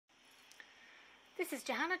This is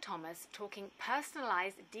Johanna Thomas talking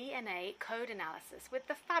personalised DNA code analysis with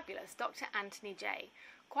the fabulous Dr. Anthony J.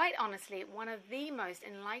 Quite honestly, one of the most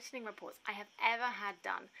enlightening reports I have ever had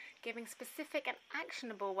done, giving specific and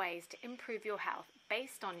actionable ways to improve your health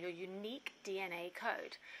based on your unique DNA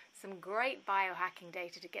code. Some great biohacking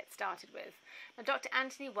data to get started with. Now, Dr.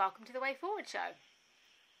 Anthony, welcome to the Way Forward show.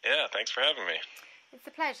 Yeah, thanks for having me. It's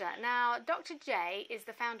a pleasure. Now, Dr. J is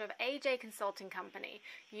the founder of AJ Consulting Company.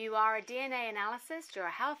 You are a DNA analyst, you're a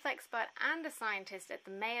health expert, and a scientist at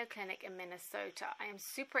the Mayo Clinic in Minnesota. I am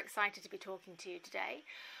super excited to be talking to you today.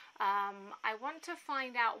 I want to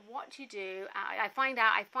find out what you do. I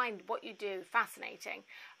find what you do fascinating.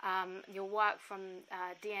 Your work from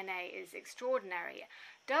DNA is extraordinary.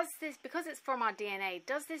 Does this, because it's from our DNA,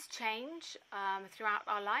 does this change throughout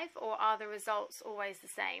our life, or are the results always the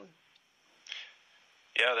same?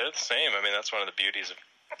 Yeah, they're the same. I mean, that's one of the beauties of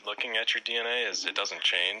looking at your DNA is it doesn't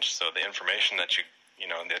change. So the information that you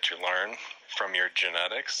learn from your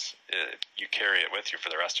genetics, you carry it with you for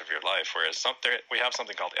the rest of your life. Whereas we have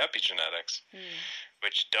something called epigenetics,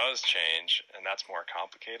 which does change, and that's more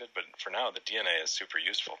complicated. But for now, the DNA is super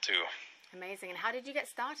useful too. Amazing. And how did you get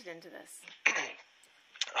started into this?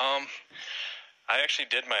 I actually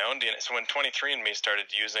did my own DNA. So when 23andMe started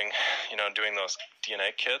doing those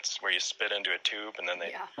DNA kits where you spit into a tube and then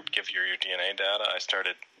they give you your DNA data, I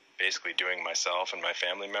started basically doing myself and my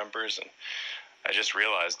family members. And I just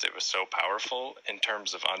realized it was so powerful in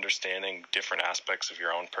terms of understanding different aspects of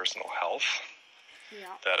your own personal health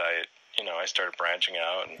that I started branching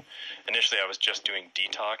out. And initially I was just doing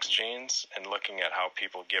detox genes and looking at how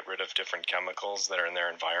people get rid of different chemicals that are in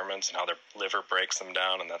their environments and how their liver breaks them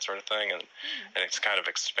down and that sort of thing. And it's kind of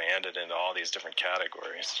expanded into all these different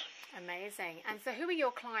categories. Amazing. And so who are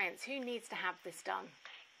your clients? Who needs to have this done?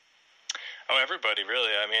 Oh, everybody,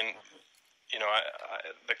 really. I mean,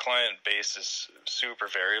 the client base is super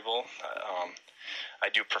variable. I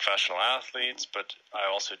do professional athletes, but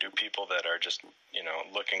I also do people that are just,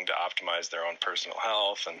 looking to optimize their own personal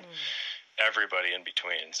health and everybody in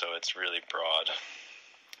between. So it's really broad.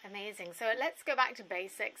 Amazing. So let's go back to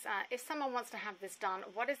basics. If someone wants to have this done,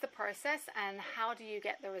 what is the process and how do you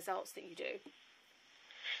get the results that you do?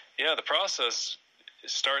 Yeah, the process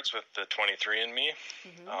starts with the 23andMe.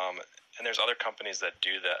 And there's other companies that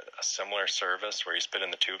do that, a similar service where you spit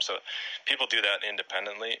in the tube. So people do that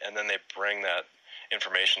independently, and then they bring that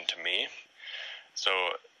information to me. So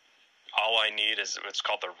all I need is what's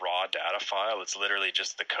called the raw data file. It's literally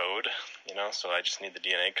just the code, so I just need the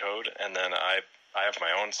DNA code. And then I have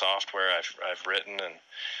my own software I've written, and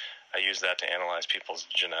I use that to analyze people's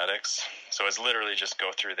genetics. So it's literally just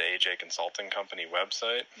go through the AJ Consulting Company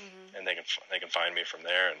website, and they can find me from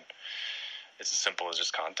there. And it's as simple as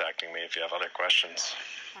just contacting me if you have other questions.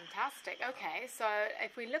 Fantastic. Okay, so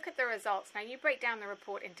if we look at the results, now you break down the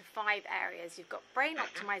report into 5 areas. You've got brain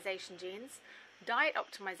optimization genes, diet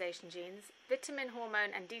optimization genes, vitamin,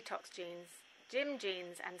 hormone, and detox genes, gym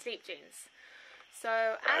genes, and sleep genes.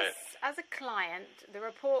 So as a client, the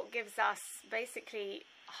report gives us, basically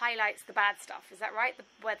highlights the bad stuff. Is that right?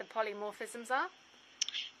 Where the polymorphisms are?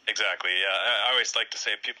 Exactly, yeah. I always like to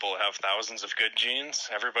say people have thousands of good genes.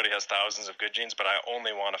 Everybody has thousands of good genes, but I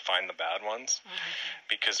only want to find the bad ones.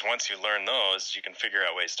 Because once you learn those, you can figure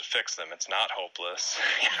out ways to fix them. It's not hopeless.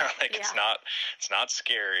 It's not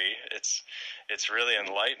scary. It's really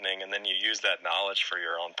enlightening, and then you use that knowledge for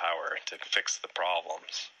your own power to fix the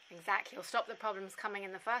problems. Exactly, or stop the problems coming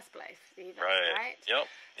in the first place, even, right? Yep.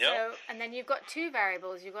 So, and then you've got 2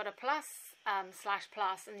 variables. You've got a plus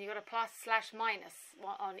 /plus, and you've got a plus /minus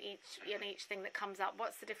on each thing that comes up.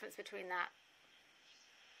 What's the difference between that?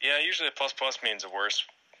 Yeah, usually a plus means a worse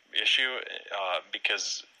issue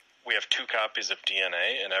because we have 2 copies of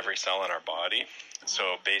DNA in every cell in our body.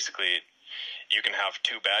 So basically, you can have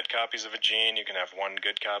 2 bad copies of a gene, you can have 1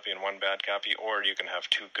 good copy and 1 bad copy, or you can have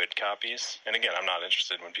 2 good copies. And again, I'm not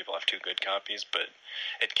interested when people have 2 good copies, but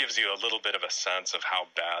it gives you a little bit of a sense of how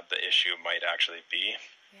bad the issue might actually be.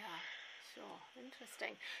 Yeah, sure.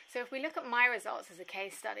 Interesting. So if we look at my results as a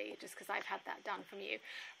case study, just because I've had that done from you,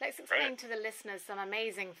 let's explain to the listeners some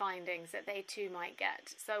amazing findings that they too might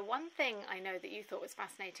get. So one thing I know that you thought was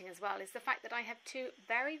fascinating as well is the fact that I have 2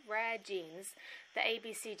 very rare genes, the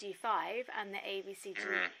ABCG5 and the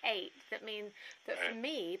ABCG8, that mean that for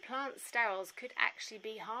me, plant sterols could actually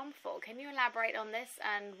be harmful. Can you elaborate on this,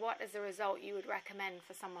 and what as a result you would recommend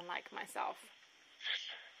for someone like myself?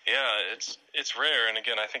 Yeah, it's rare, and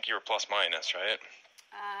again, I think you were plus minus, right?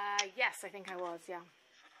 Yes, I think I was, yeah.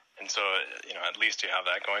 And so, at least you have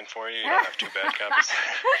that going for you. You don't have 2 bad copies.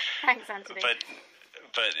 Thanks, Anthony.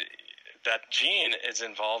 But that gene is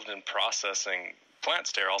involved in processing plant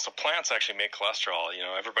sterol. So plants actually make cholesterol. You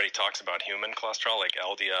know, everybody talks about human cholesterol, like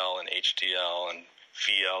LDL and HDL and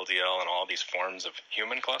VLDL and all these forms of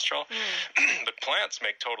human cholesterol. But plants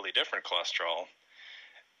make totally different cholesterol.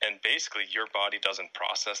 And basically, your body doesn't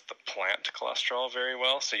process the plant cholesterol very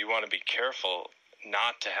well. So you want to be careful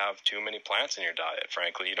not to have too many plants in your diet,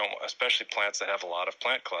 frankly. You don't, especially plants that have a lot of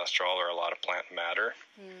plant cholesterol or a lot of plant matter.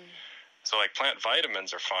 So like plant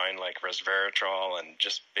vitamins are fine, like resveratrol and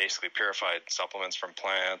just basically purified supplements from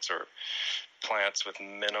plants, or plants with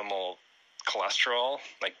minimal cholesterol,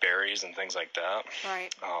 like berries and things like that. Right.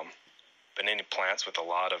 But any plants with a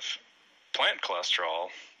lot of plant cholesterol,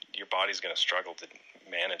 your body's going to struggle to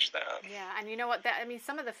manage that. Yeah, and you know what? I mean,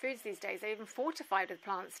 some of the foods these days, they're even fortified with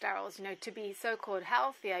plant sterols, you know, to be so-called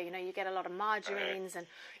healthier. You know, you get a lot of margarines and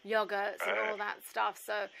yogurts and all that stuff.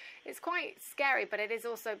 So it's quite scary, but it is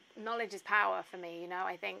also, knowledge is power for me, you know,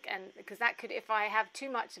 I think. And because that could, if I have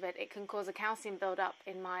too much of it, it can cause a calcium buildup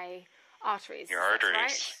in my arteries. Your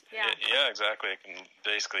arteries. Right? Yeah, exactly. It can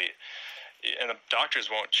basically, and the doctors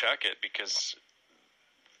won't check it because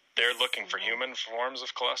they're looking for human forms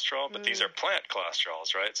of cholesterol, but these are plant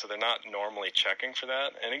cholesterols, right? So they're not normally checking for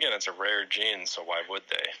that. And again, it's a rare gene, so why would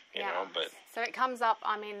they? You know, but so it comes up.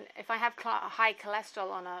 I mean, if I have high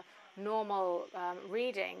cholesterol on a normal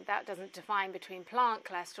reading, that doesn't define between plant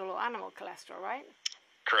cholesterol or animal cholesterol, right?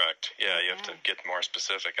 Correct. Yeah, you have to get more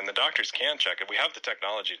specific. And the doctors can check it. We have the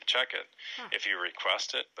technology to check it if you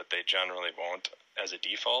request it, but they generally won't as a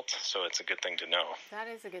default, so it's a good thing to know. That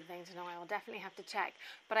is a good thing to know. I will definitely have to check.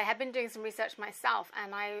 But I have been doing some research myself,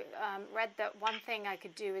 and I read that one thing I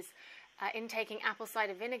could do is intaking apple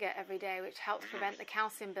cider vinegar every day, which helps prevent the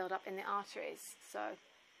calcium buildup in the arteries. So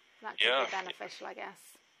that could be beneficial, I guess.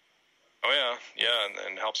 Oh, yeah,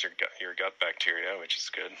 and helps your gut bacteria, which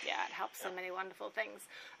is good. Yeah, it helps so many wonderful things.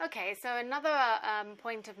 Okay, so another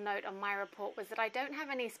point of note on my report was that I don't have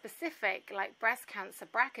any specific, like breast cancer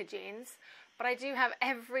BRCA genes, but I do have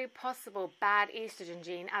every possible bad estrogen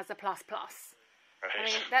gene as a ++. Right. I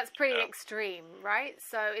mean, that's pretty extreme, right?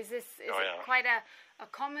 So is it quite a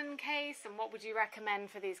common case, and what would you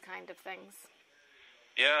recommend for these kind of things?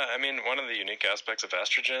 Yeah, I mean, one of the unique aspects of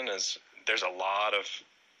estrogen is there's a lot of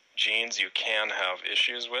genes you can have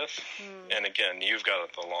issues with, and again, you've got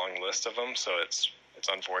the long list of them, so it's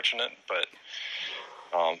unfortunate, but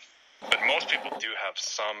most people do have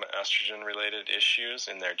some estrogen-related issues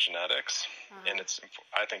in their genetics, and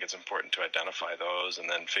I think it's important to identify those and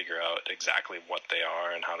then figure out exactly what they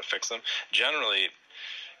are and how to fix them. Generally,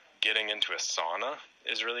 getting into a sauna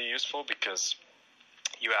is really useful because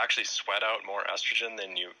you actually sweat out more estrogen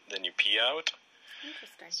than you pee out.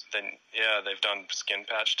 Interesting. Then, they've done skin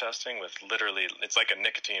patch testing with literally, it's like a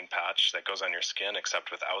nicotine patch that goes on your skin,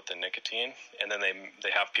 except without the nicotine. And then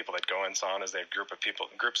they have people that go in saunas. They have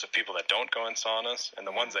groups of people that don't go in saunas, and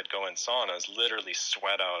the ones that go in saunas literally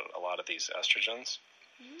sweat out a lot of these estrogens.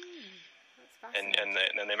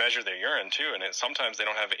 And they measure their urine too, and sometimes they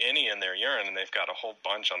don't have any in their urine, and they've got a whole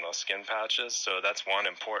bunch on those skin patches. So that's one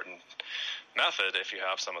important method if you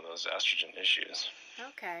have some of those estrogen issues.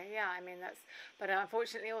 Okay, yeah, I mean but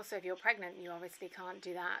unfortunately also if you're pregnant, you obviously can't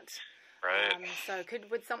do that. Right. So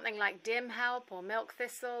would something like DIM help, or milk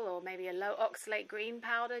thistle, or maybe a low oxalate green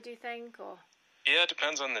powder, do you think, or? Yeah, it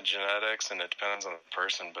depends on the genetics and it depends on the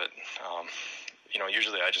person, but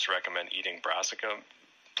usually I just recommend eating brassica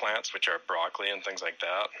plants, which are broccoli and things like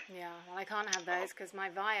that. Yeah, well, I can't have those because my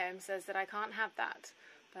biome says that I can't have that.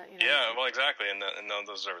 But, yeah, well, exactly, and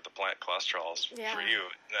those are the plant cholesterols for you.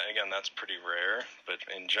 Again, that's pretty rare, but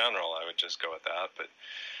in general, I would just go with that. But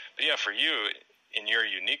yeah, for you, in your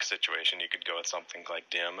unique situation, you could go with something like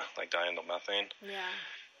DIM, like diindolylmethane. Yeah.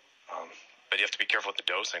 But you have to be careful with the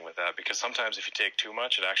dosing with that, because sometimes if you take too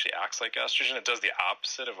much, it actually acts like estrogen. It does the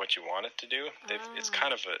opposite of what you want it to do. It's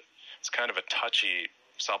kind of a touchy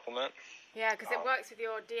supplement. Yeah, because it works with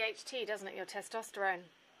your DHT, doesn't it? Your testosterone.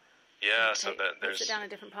 Yeah, so that there's... Puts it down a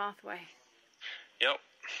different pathway. Yep.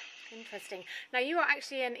 Interesting. Now, you are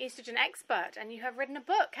actually an estrogen expert, and you have written a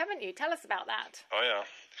book, haven't you? Tell us about that. Oh, yeah.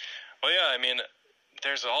 Well, yeah, I mean,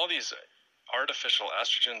 there's all these artificial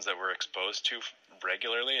estrogens that we're exposed to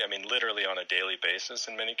regularly. I mean, literally on a daily basis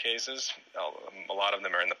in many cases. A lot of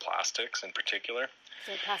them are in the plastics in particular.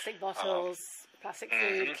 So plastic bottles, plastic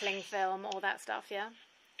food, cling film, all that stuff, yeah?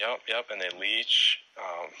 Yep, and they leach,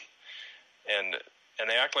 and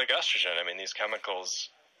they act like estrogen. I mean, these chemicals,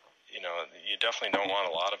 you definitely don't want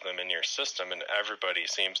a lot of them in your system, and everybody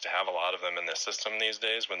seems to have a lot of them in the system these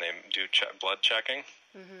days when they do blood checking.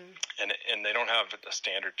 Mm-hmm. And they don't have a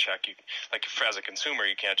standard check. As a consumer,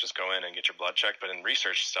 you can't just go in and get your blood checked, but in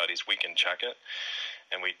research studies, we can check it.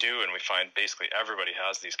 And we do, and we find basically everybody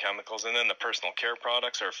has these chemicals. And then the personal care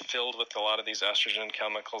products are filled with a lot of these estrogen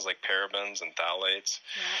chemicals like parabens and phthalates.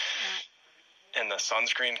 Yeah. And the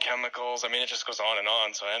sunscreen chemicals. I mean, it just goes on and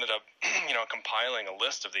on. So I ended up, compiling a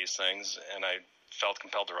list of these things, and I felt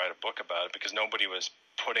compelled to write a book about it because nobody was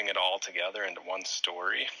putting it all together into one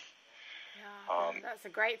story. Yeah, that's a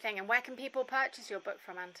great thing. And where can people purchase your book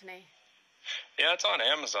from, Anthony? Yeah, it's on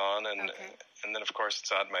Amazon, and then of course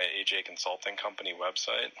it's on my AJ Consulting Company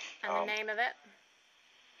website. And the name of it?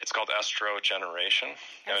 It's called Estro Generation.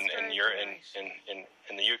 And in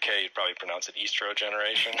the UK, you'd probably pronounce it Estro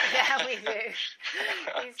Generation. Yeah, we do.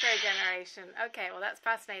 Estro Generation. Okay, well that's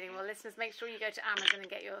fascinating. Well, listeners, make sure you go to Amazon and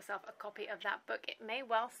get yourself a copy of that book. It may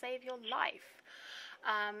well save your life.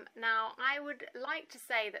 Now, I would like to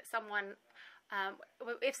say that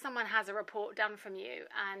if someone has a report done from you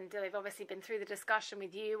and they've obviously been through the discussion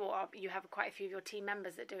with you, or you have quite a few of your team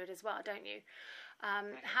members that do it as well, don't you?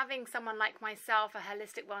 Having someone like myself, a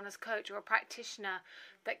holistic wellness coach or a practitioner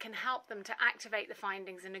that can help them to activate the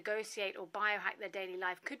findings and negotiate or biohack their daily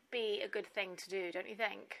life could be a good thing to do, don't you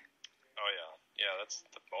think? Oh yeah. Yeah, that's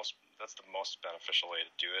the most beneficial way to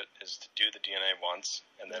do it, is to do the DNA once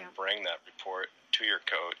and then bring that report to your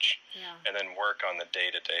coach and then work on the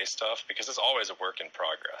day-to-day stuff, because it's always a work in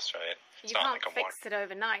progress, right? You can't fix it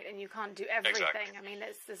overnight, and you can't do everything. Exactly. I mean,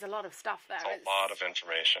 there's a lot of stuff there. It's a lot of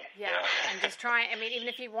information. Yeah, and just even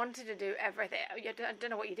if you wanted to do everything, I don't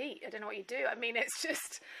know what you'd eat. I don't know what you'd do. I mean, it's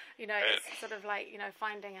just, it's sort of like,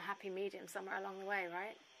 finding a happy medium somewhere along the way,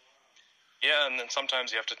 right? Yeah, and then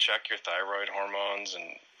sometimes you have to check your thyroid hormones,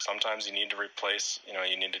 and sometimes you need to replace, you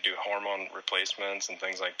need to do hormone replacements and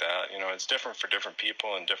things like that. It's different for different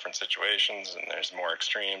people in different situations, and there's more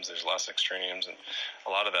extremes, there's less extremes, and a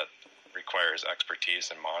lot of that requires expertise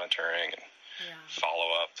and monitoring and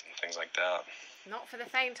follow-up and things like that. Not for the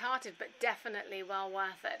faint-hearted, but definitely well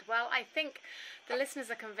worth it. Well, I think the listeners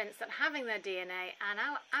are convinced that having their DNA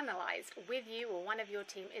analysed with you or one of your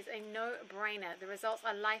team is a no-brainer. The results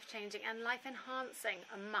are life-changing and life-enhancing,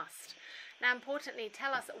 a must. Now, importantly,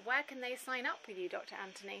 tell us, where can they sign up with you, Dr.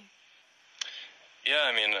 Anthony?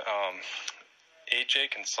 Yeah,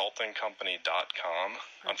 ajconsultingcompany.com.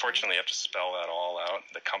 Okay. Unfortunately, you have to spell that all out.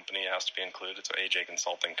 The company has to be included, so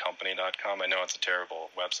ajconsultingcompany.com. I know it's a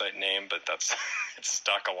terrible website name, but it's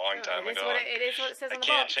stuck a long time ago. It is what it says on the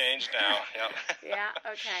box. I can't change now. Yeah,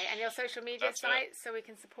 okay. And your social media sites, so we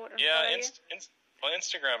can support and follow you? Well,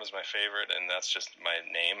 Instagram is my favorite, and that's just my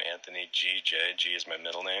name, Anthony GJ. G is my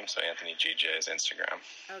middle name, so Anthony GJ is Instagram.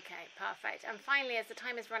 Okay, perfect. And finally, as the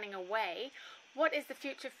time is running away, what is the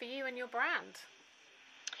future for you and your brand?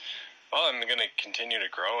 Well, I'm going to continue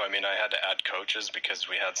to grow. I had to add coaches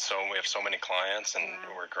because we have so many clients, and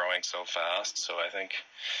we're growing so fast. So I think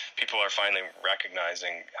people are finally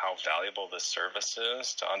recognizing how valuable this service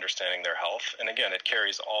is to understanding their health. And again, it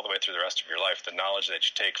carries all the way through the rest of your life. The knowledge that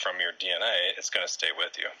you take from your DNA, it's going to stay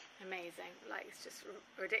with you. Amazing. It's just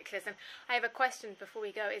ridiculous. And I have a question before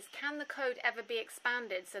we go, can the code ever be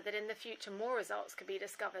expanded so that in the future more results could be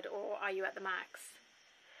discovered, or are you at the max?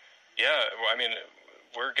 Yeah, well,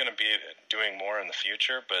 we're going to be doing more in the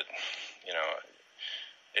future, but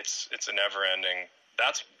it's a never-ending.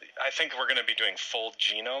 I think we're going to be doing full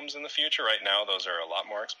genomes in the future. Right now, those are a lot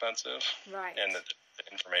more expensive, right? And the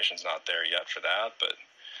information's not there yet for that, but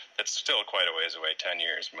it's still quite a ways away. 10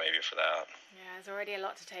 years maybe for that. Yeah, there's already a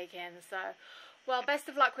lot to take in. So, well, best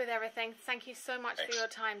of luck with everything. Thank you so much for your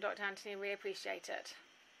time, Dr. Anthony. We appreciate it.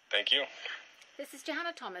 Thank you. This is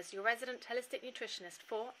Johanna Thomas, your resident holistic nutritionist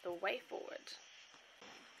for The Way Forward.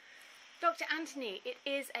 Dr. Anthony, it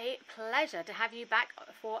is a pleasure to have you back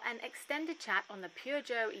for an extended chat on the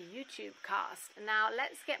PureJo YouTube cast. Now,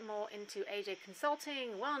 let's get more into AJ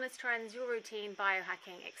Consulting, wellness trends, your routine,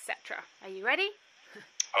 biohacking, etc. Are you ready?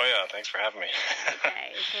 Oh yeah, thanks for having me.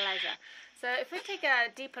 Okay, pleasure. So if we take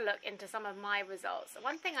a deeper look into some of my results,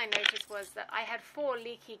 one thing I noticed was that I had 4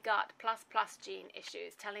 leaky gut plus gene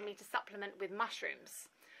issues, telling me to supplement with mushrooms,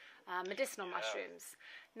 medicinal mushrooms.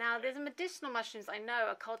 Now, there's medicinal mushrooms I know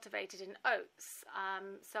are cultivated in oats,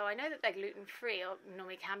 so I know that they're gluten-free, or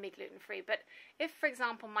normally can be gluten-free, but if, for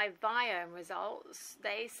example, my biome results,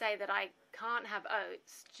 they say that I can't have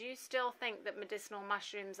oats, do you still think that medicinal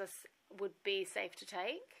mushrooms would be safe to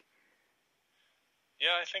take?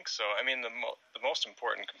 Yeah, I think so. The most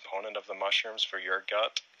important component of the mushrooms for your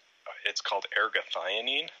gut, it's called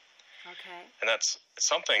ergothioneine. Okay. And that's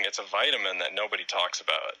something, it's a vitamin that nobody talks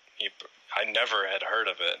about. I never had heard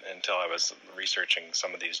of it until I was researching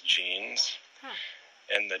some of these genes. Huh.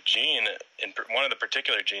 And the gene, one of the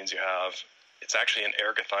particular genes you have, it's actually an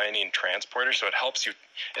ergothioneine transporter, so it helps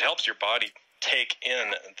your body take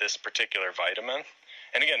in this particular vitamin.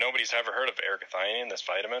 And again, nobody's ever heard of ergothioneine, this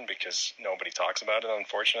vitamin, because nobody talks about it,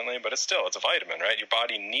 unfortunately. But it's a vitamin, right? Your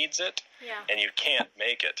body needs it, and you can't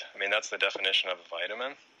make it. I mean, that's the definition of a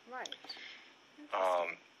vitamin. Right.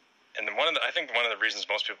 And I think one of the reasons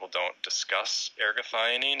most people don't discuss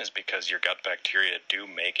ergothioneine is because your gut bacteria do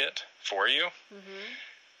make it for you. Mm-hmm.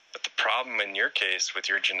 But the problem in your case with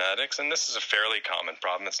your genetics, and this is a fairly common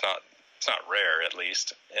problem, it's not rare at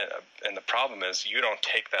least, and the problem is you don't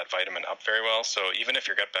take that vitamin up very well, so even if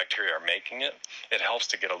your gut bacteria are making it, it helps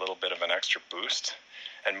to get a little bit of an extra boost.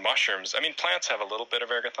 And mushrooms, I mean, plants have a little bit of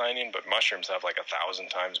ergothioneine, but mushrooms have like 1,000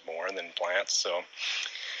 times more than plants, so...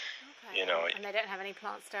 Okay. You know, and they don't have any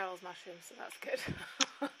plant sterols mushrooms, so that's good.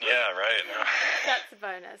 Yeah, right. No. That's a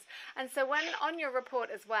bonus. And so when on your report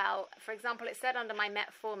as well, for example, it said under my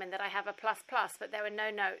metformin that I have a ++, but there were no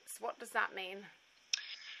notes. What does that mean?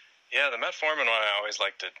 Yeah, the metformin one, I always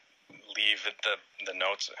like to leave the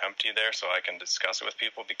notes empty there so I can discuss it with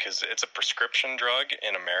people because it's a prescription drug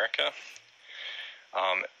in America.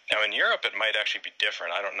 Now in Europe, it might actually be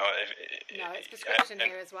different. I don't know. No, it's prescription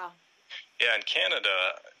here as well. Yeah, in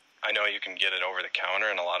Canada, I know you can get it over the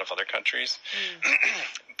counter in a lot of other countries,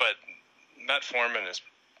 but metformin is,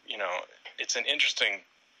 it's an interesting,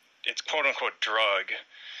 it's quote unquote drug,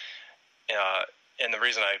 and the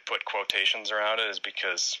reason I put quotations around it is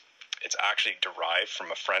because it's actually derived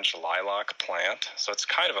from a French lilac plant, so it's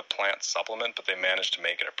kind of a plant supplement, but they managed to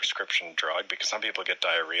make it a prescription drug because some people get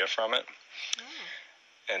diarrhea from it. Oh.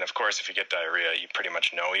 And of course, if you get diarrhea, you pretty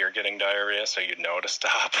much know you're getting diarrhea, so you'd know to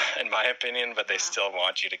stop, in my opinion, but they still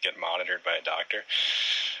want you to get monitored by a doctor.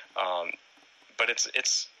 But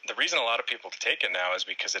it's the reason a lot of people take it now is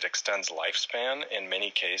because it extends lifespan in many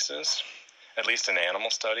cases, at least in animal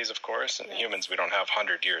studies, of course. In humans, we don't have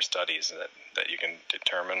 100-year studies that you can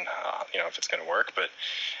determine, if it's going to work, but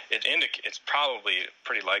it's probably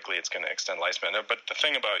pretty likely it's going to extend lifespan. But the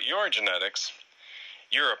thing about your genetics,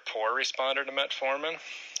 you're a poor responder to metformin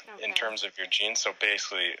in terms of your genes. So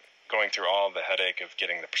basically, going through all the headache of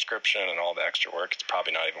getting the prescription and all the extra work, it's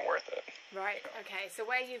probably not even worth it. Right. Okay. So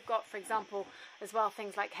where you've got, for example, as well,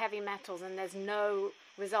 things like heavy metals, and there's no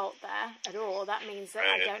result there at all, that means that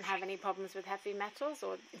I don't have any problems with heavy metals,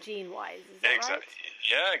 or gene-wise. Is that right?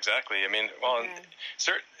 Yeah, exactly. I mean,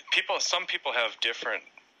 some people have different.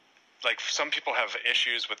 Like some people have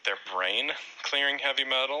issues with their brain clearing heavy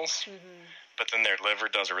metals. Mm-hmm. But then their liver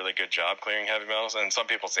does a really good job clearing heavy metals, and some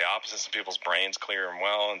people it's the opposite. Some people's brains clear them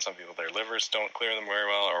well, and some people their livers don't clear them very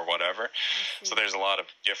well, or whatever. So there's a lot of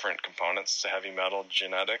different components to heavy metal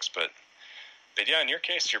genetics, but yeah, in your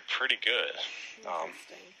case, you're pretty good.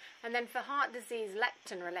 Interesting. And then for heart disease,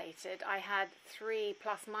 lectin related, I had 3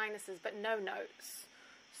 ±, but no notes.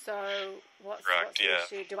 So what's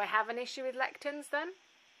the issue? Do I have an issue with lectins then?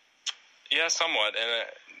 Yeah, somewhat, and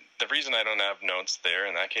the reason I don't have notes there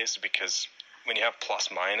in that case is because when you have +-,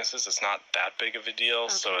 it's not that big of a deal.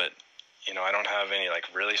 Okay. So I don't have any like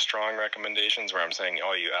really strong recommendations where I'm saying,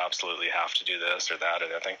 oh, you absolutely have to do this or that or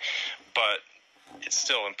that thing. But it's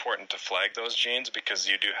still important to flag those genes because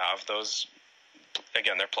you do have those.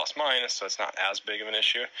 Again, they're +-, so it's not as big of an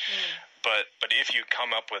issue. But if you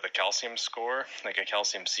come up with a calcium score, like a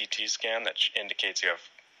calcium CT scan that indicates you have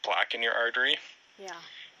plaque in your artery,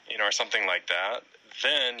 or something like that,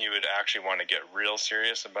 then you would actually want to get real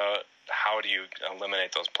serious about how do you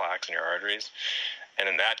eliminate those plaques in your arteries. And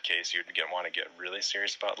in that case, you'd want to get really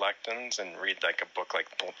serious about lectins and read like a book like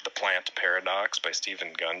The Plant Paradox by Stephen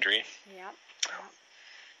Gundry. Yep.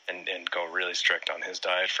 And go really strict on his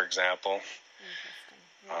diet, for example.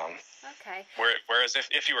 Interesting. Okay. Whereas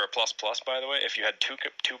if you were a ++, by the way, if you had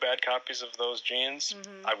two bad copies of those genes,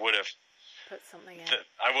 I would have put something in.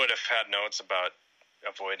 I would have had notes about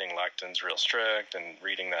avoiding lectins real strict and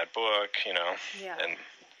reading that book, Yeah, and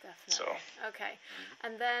definitely. So. Okay.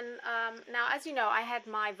 And then, now, as you know, I had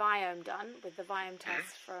my Viome done with the Viome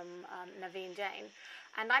test from Naveen Jain,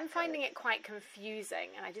 and I'm finding it quite confusing,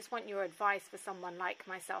 and I just want your advice for someone like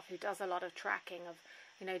myself who does a lot of tracking of,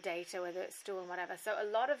 data, whether it's stool and whatever. So a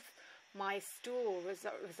lot of my stool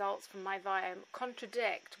results from my Viome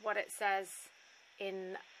contradict what it says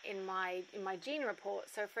in my gene report.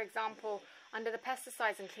 So, for example, under the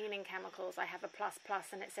pesticides and cleaning chemicals, I have a ++,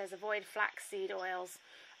 and it says avoid flaxseed oils,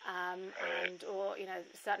 and or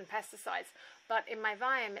certain pesticides. But in my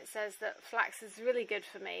Viome it says that flax is really good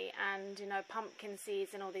for me, and pumpkin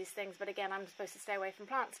seeds and all these things. But again, I'm supposed to stay away from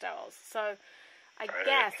plant sterols. So I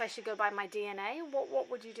guess I should go by my DNA. What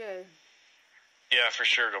would you do? Yeah, for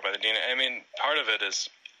sure, go by the DNA. I mean, part of it is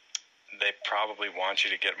they probably want you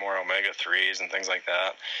to get more omega-3s and things like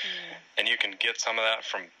that. And you can get some of that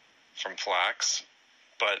from flax.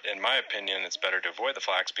 But in my opinion, it's better to avoid the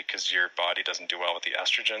flax because your body doesn't do well with the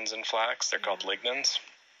estrogens in flax. They're called lignans.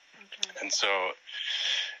 Okay. And so,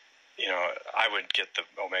 I would get the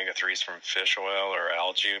omega-3s from fish oil or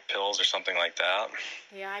algae pills or something like that.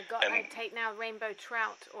 Yeah, I take now rainbow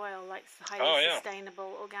trout oil, like highly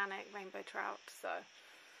sustainable, organic rainbow trout. So.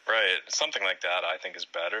 Right. Something like that I think is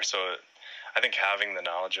better. So I think having the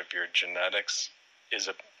knowledge of your genetics is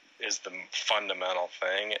the fundamental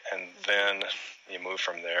thing, and then you move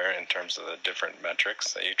from there in terms of the different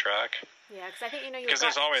metrics that you track. Yeah, because I think because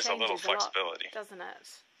there's always a little flexibility, doesn't it?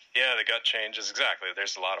 Yeah, the gut changes, exactly.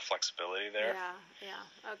 There's a lot of flexibility there.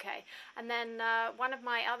 Yeah, okay. And then one of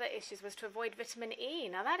my other issues was to avoid vitamin E.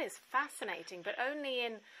 Now that is fascinating, but only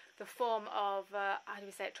in the form of, how do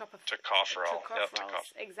we say it, tocopherol.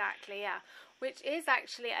 Tocopherols, exactly, yeah. Which is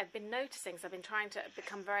actually, I've been noticing, so I've been trying to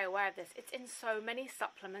become very aware of this. It's in so many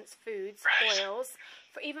supplements, foods, oils,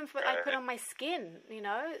 even for what I put on my skin,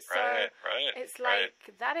 So it's like,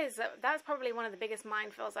 that's probably one of the biggest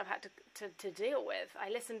minefields I've had to deal with.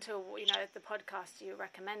 I listened to, the podcast you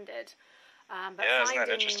recommended. But isn't that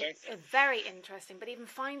interesting? Very interesting, but even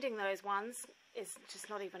finding those ones is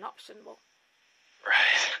just not even optional.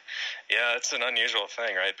 Right. Yeah, it's an unusual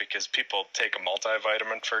thing, right? Because people take a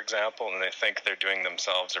multivitamin, for example, and they think they're doing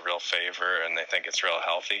themselves a real favor and they think it's real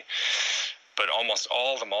healthy. But almost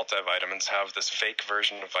all the multivitamins have this fake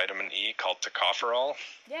version of vitamin E called tocopherol.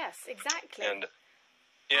 Yes, exactly. And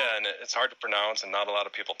and it's hard to pronounce and not a lot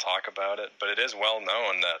of people talk about it, but it is well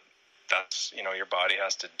known that that's, your body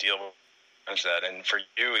has to deal with that. And for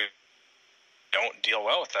you don't deal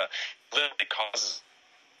well with that, it literally causes...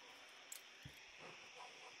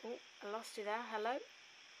 Oh, I lost you there. Hello?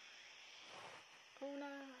 Oh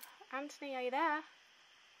no. Anthony, are you there?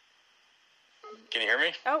 Can you hear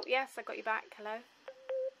me? Oh, yes, I got you back. Hello?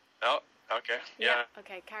 Oh, okay. Yeah.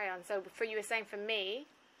 Okay, carry on. So, you were saying for me...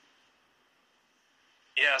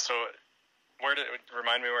 Yeah, so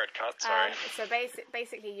remind me where it cut, sorry. So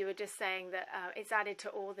basically you were just saying that it's added to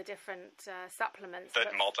all the different supplements. The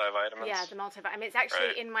multivitamins? Yeah, the multivitamins. It's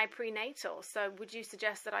actually in my prenatal. So would you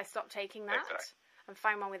suggest that I stop taking that and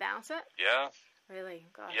find one without it? Yeah. Really?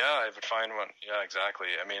 Gosh. Yeah, I would find one. Yeah, exactly.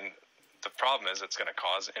 I mean, the problem is it's going to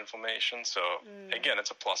cause inflammation. So again,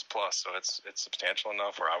 it's a plus. So it's substantial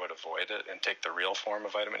enough where I would avoid it and take the real form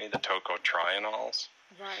of vitamin E, the tocotrienols.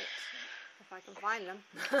 Right. If I can find them.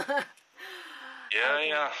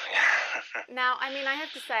 Yeah. Now, I mean, I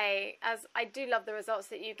have to say, as I do love the results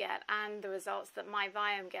that you get and the results that my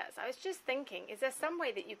Viome gets, I was just thinking, is there some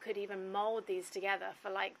way that you could even mold these together for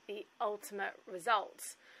like the ultimate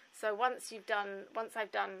results? So once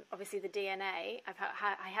I've done obviously the DNA,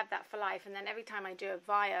 I have that for life, and then every time I do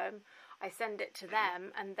a Viome, I send it to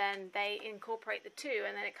them, and then they incorporate the two,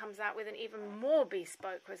 and then it comes out with an even more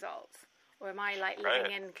bespoke result. Or am I like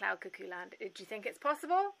living in cloud cuckoo land? Do you think it's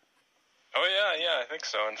possible? Oh, yeah, I think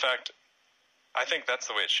so. In fact, I think that's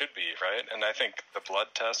the way it should be, right? And I think the blood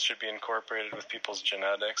test should be incorporated with people's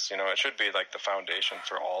genetics. It should be like the foundation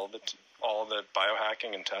for all the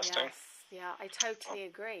biohacking and testing. Yes, yeah, I totally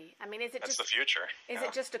agree. I mean, that's the future. Is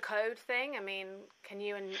it just a code thing? I mean, can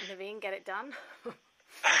you and Naveen get it done?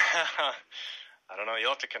 I don't know. You'll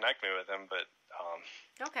have to connect me with him, but...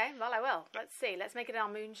 Okay, well, I will. Let's see. Let's make it our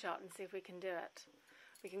moonshot and see if we can do it.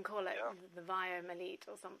 We can call it the Viome Elite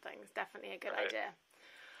or something. It's definitely a good idea.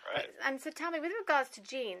 Right. And so tell me, with regards to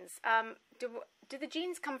genes, do the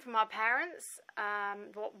genes come from our parents?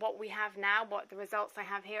 What we have now, what the results I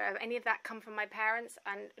have here, any of that come from my parents?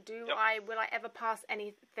 And will I ever pass any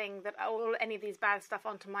of these bad stuff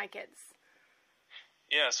onto my kids?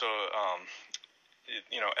 Yeah, so...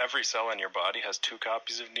 every cell in your body has 2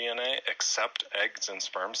 copies of DNA, except eggs and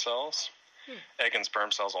sperm cells. Egg and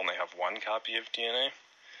sperm cells only have 1 copy of DNA.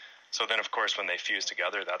 So then, of course, when they fuse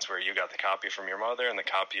together, that's where you got the copy from your mother and the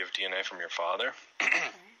copy of DNA from your father.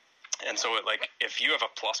 And so, if you have a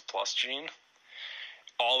plus gene,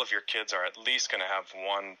 all of your kids are at least going to have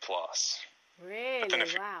 1 plus. Really?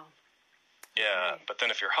 Wow. Yeah, but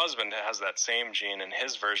then if your husband has that same gene and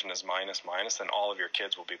his version is minus, then all of your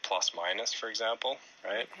kids will be plus, for example,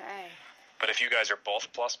 right? Okay. But if you guys are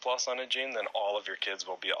both plus on a gene, then all of your kids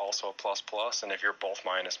will be also plus. And if you're both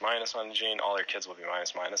minus on a gene, all your kids will be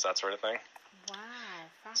minus, that sort of thing. Wow,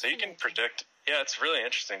 So you can predict. Yeah, it's really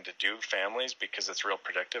interesting to do families because it's real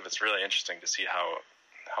predictive. It's really interesting to see how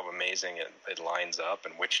amazing it lines up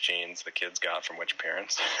and which genes the kids got from which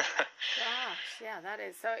parents. Gosh, yeah, that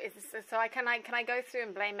is. So can I go through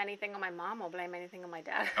and blame anything on my mom or blame anything on my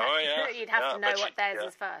dad? Oh yeah. You'd have to know what theirs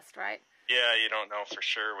is first, right? Yeah, you don't know for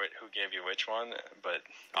sure who gave you which one, but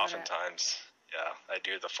oftentimes, yeah, I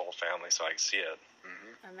do the full family, so I can see it.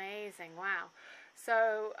 Mm-hmm. Amazing! Wow.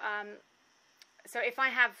 So, so if I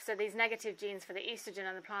have these negative genes for the estrogen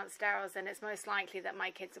and the plant sterols, then it's most likely that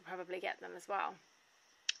my kids will probably get them as well.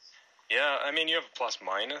 Yeah, I mean, you have a plus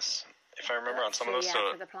minus, if I remember, on some of those.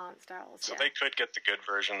 Yeah, for the plant sterols. So they could get the good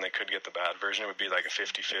version, they could get the bad version. It would be like a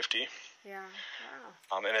 50-50. Yeah,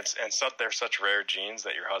 wow. And they're such rare genes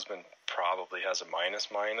that your husband probably has a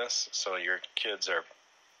minus, so your kids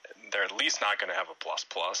they're at least not going to have a plus,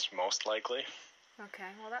 most likely.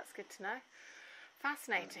 Okay, well, that's good to know.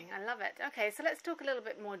 Fascinating. I love it. Okay, so let's talk a little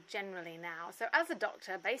bit more generally now. So as a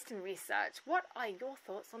doctor, based in research, what are your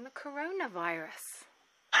thoughts on the coronavirus?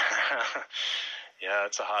 Yeah,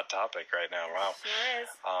 it's a hot topic right now. Wow. Sure is.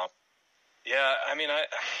 Yeah, I mean,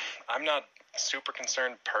 I'm not super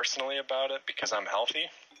concerned personally about it because I'm healthy.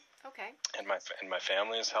 Okay. And my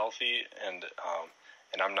family is healthy, and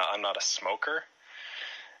I'm not a smoker,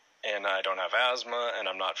 and I don't have asthma, and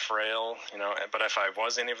I'm not frail, But if I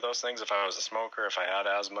was any of those things, if I was a smoker, if I had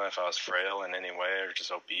asthma, if I was frail in any way or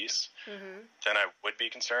just obese, then I would be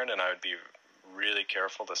concerned, and I would be really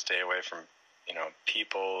careful to stay away from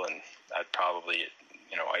people, and I'd probably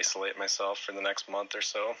isolate myself for the next month or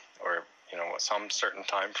so, or some certain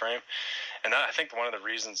time frame. And I think one of the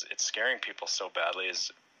reasons it's scaring people so badly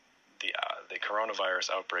is the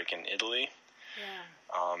coronavirus outbreak in Italy.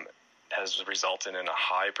 Yeah. Has resulted in a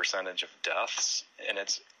high percentage of deaths,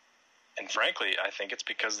 and frankly, I think it's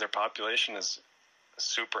because their population is a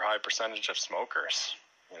super high percentage of smokers.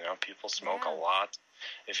 People smoke a lot.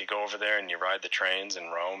 If you go over there and you ride the trains in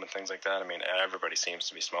Rome and things like that, I mean, everybody seems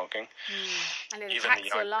to be smoking. And it attacks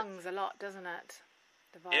your lungs a lot, doesn't it?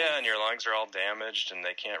 Yeah, and your lungs are all damaged and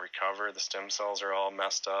they can't recover. The stem cells are all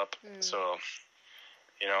messed up. So,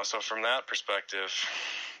 so from that perspective,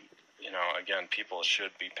 again, people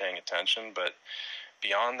should be paying attention. But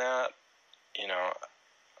beyond that,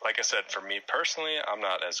 like I said, for me personally, I'm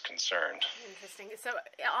not as concerned. Interesting. So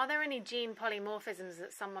are there any gene polymorphisms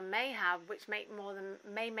that someone may have which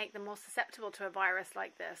may make them more susceptible to a virus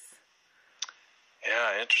like this?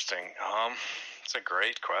 Yeah, interesting. It's a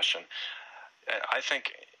great question. I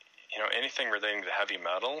think, anything relating to heavy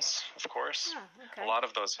metals, of course. Oh, okay. A lot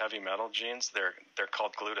of those heavy metal genes, they're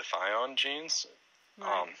called glutathione genes.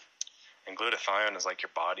 Right. And glutathione is like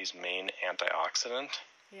your body's main antioxidant.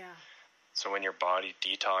 Yeah. So when your body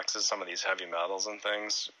detoxes some of these heavy metals and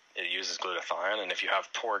things, it uses glutathione. And if you have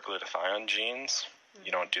poor glutathione genes,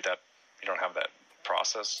 you don't do that. You don't have that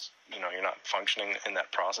process. You're not functioning in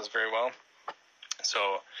that process very well.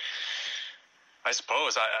 So I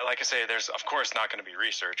suppose, like I say, there's of course not going to be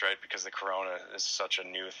research, right? Because the corona is such a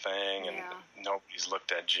new thing, and nobody's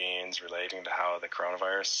looked at genes relating to how the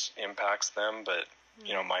coronavirus impacts them. But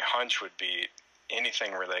my hunch would be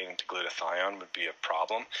anything relating to glutathione would be a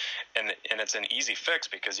problem, and it's an easy fix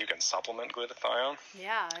because you can supplement glutathione.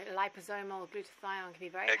 Yeah, liposomal glutathione can be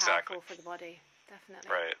very powerful for the body, definitely.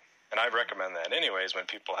 Right, and I recommend that anyways when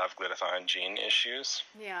people have glutathione gene issues.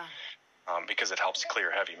 Yeah. Because it helps clear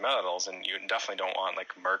heavy metals, and you definitely don't want like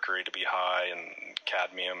mercury to be high, and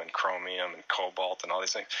cadmium and chromium and cobalt and all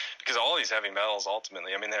these things, because all these heavy metals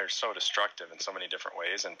ultimately, I mean, they're so destructive in so many different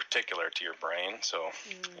ways, in particular to your brain. So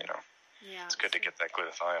it's good to get that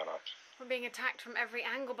glutathione up. We're being attacked from every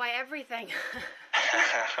angle by everything.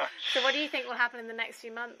 So what do you think will happen in the next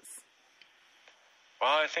few months?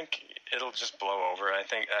 Well, I think it'll just blow over. I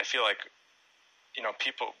feel like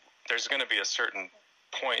people, there's going to be a certain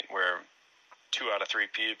point where 2 out of 3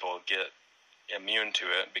 people get immune to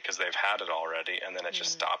it because they've had it already, and then it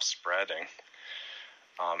just stops spreading,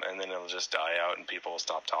 and then it'll just die out and people will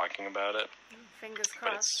stop talking about it. Fingers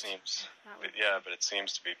crossed. But it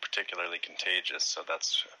seems to be particularly contagious, so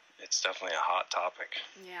it's definitely a hot topic.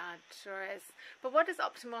 Yeah, it sure is. But what does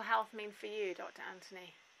optimal health mean for you, Dr.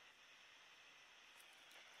 Anthony?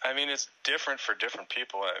 I mean, it's different for different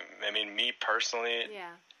people. I mean, me personally,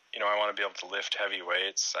 I want to be able to lift heavy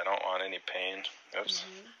weights. I don't want any pain. Oops.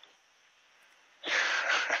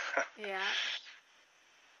 Yeah.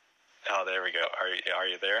 Oh, there we go. Are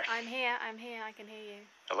you there? I'm here. I can hear you.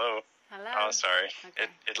 Hello. Oh, sorry. Okay.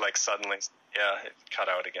 It like suddenly, it cut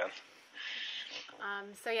out again.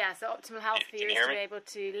 So optimal health for you is to be able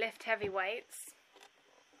to lift heavy weights.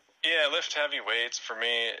 Yeah, lift heavy weights for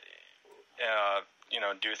me.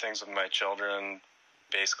 Do things with my children.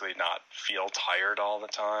 basically not feel tired all the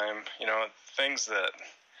time. You know, things that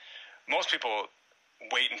most people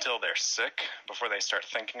wait until they're sick before they start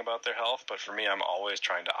thinking about their health. But for me, I'm always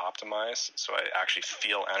trying to optimize. So I actually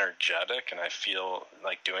feel energetic and I feel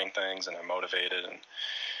like doing things and I'm motivated.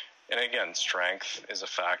 And again, strength is a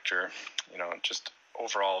factor, you know, just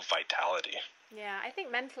overall vitality. Yeah, I think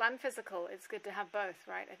mental and physical, it's good to have both,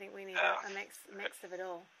 right? I think we need a mix of it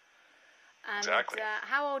all. And exactly.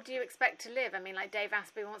 How old do you expect to live? I mean, like Dave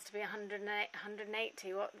Asprey wants to be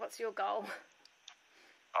 180. What's your goal?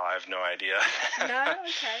 Oh, I have no idea. No?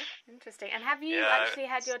 Okay. Interesting. And have you actually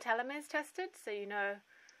had your telomeres tested, so you know?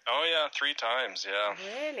 Oh, yeah, 3 times, yeah.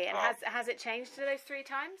 Really? And has it changed to those 3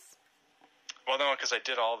 times? Well, no, because I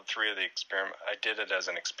did all 3 of the experiment. I did it as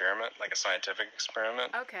an experiment, like a scientific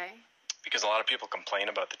experiment. Okay. Because a lot of people complain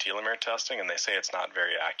about the telomere testing, and they say it's not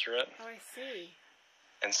very accurate. Oh, I see.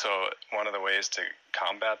 And so one of the ways to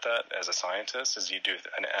combat that as a scientist is you do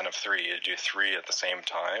an N of 3. You do 3 at the same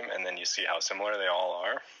time, and then you see how similar they all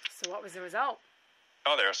are. So what was the result?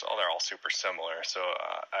 Oh, they're all super similar. So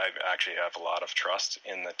I actually have a lot of trust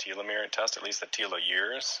in the telomere test. At least the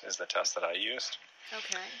telomeres is the test that I used.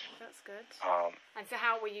 Okay, that's good. And so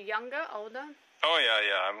how were you, younger, older? Oh,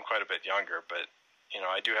 yeah. I'm quite a bit younger, but, you know,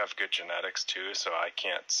 I do have good genetics, too, so I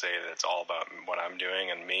can't say that it's all about what I'm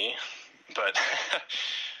doing and me. But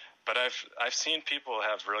but I've seen people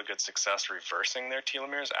have really good success reversing their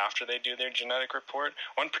telomeres after they do their genetic report.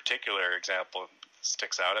 One particular example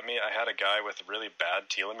sticks out at me. I had a guy with really bad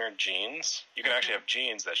telomere genes. You can actually have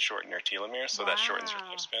genes that shorten your telomeres, so that shortens your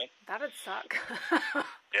lifespan. That'd suck.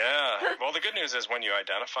 Yeah. Well, the good news is when you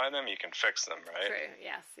identify them, you can fix them, right? True.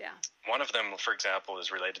 Yes. Yeah. One of them, for example,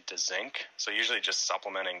 is related to zinc. So usually just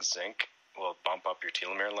supplementing zinc will bump up your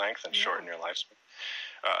telomere length and shorten your lifespan.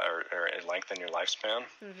 Or lengthen your lifespan.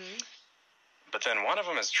 Mm-hmm. But then one of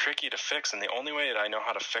them is tricky to fix, and the only way that I know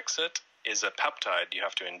how to fix it is a peptide you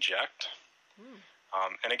have to inject.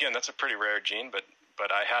 And again, that's a pretty rare gene, but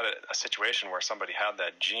I had a situation where somebody had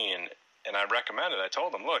that gene, and I recommended, I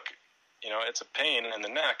told them, look, you know, it's a pain in the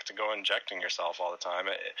neck to go injecting yourself all the time.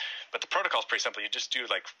 But the protocol is pretty simple. You just do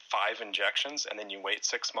like 5 injections, and then you wait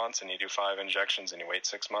 6 months, and you do 5 injections, and you wait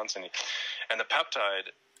 6 months, and the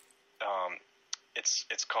peptide,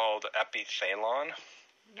 it's called epithalon.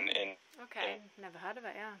 Okay, never heard of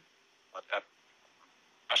it. Yeah.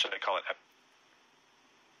 How should I call it?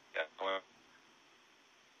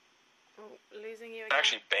 Oh, losing you again. It's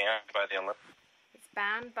actually banned by the Olympics. It's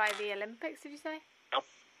banned by the Olympics, did you say? Nope.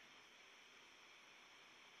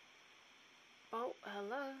 Oh,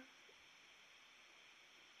 hello.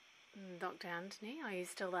 Dr. Anthony, are you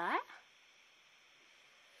still there?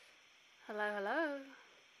 Hello.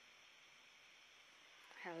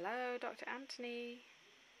 Hello, Dr. Anthony.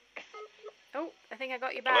 Oh, I think I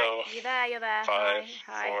got you back. Hello. You're there. 5,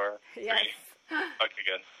 Hi. 4, 3. Yes. Okay,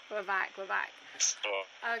 good. We're back. It's so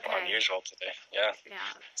Okay. unusual today. Yeah. Yeah.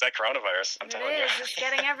 It's that coronavirus, I'm telling you. It is. It's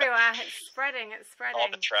getting everywhere. It's spreading. All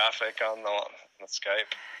the traffic on the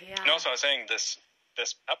Skype. Yeah. And also, I was saying this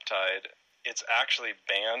peptide, it's actually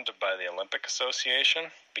banned by the Olympic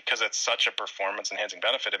Association because it's such a performance-enhancing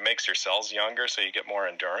benefit. It makes your cells younger, so you get more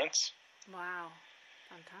endurance. Wow.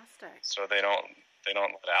 Fantastic. So they don't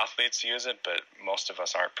let athletes use it, but most of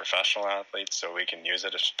us aren't professional athletes, so we can use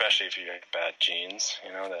it, especially if you have bad genes.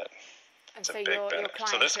 You know that. And it's so a big your benefit.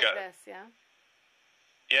 client So this took guy, this, yeah?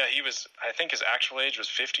 yeah, I think his actual age was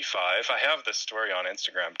 55. I have this story on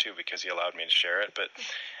Instagram too because he allowed me to share it.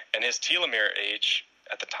 And his telomere age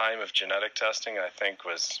at the time of genetic testing, I think,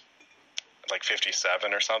 was like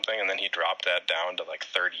 57 or something, and then he dropped that down to like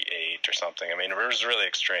 38 or something. I mean, it was really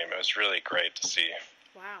extreme. It was really great to see.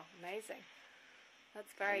 Wow, amazing.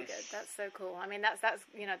 That's very good. That's so cool. I mean, that's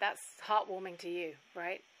heartwarming to you,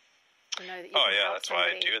 right? To know that you can help that's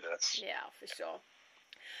somebody. why I do this. Yeah, for sure.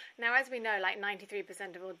 Now, as we know, like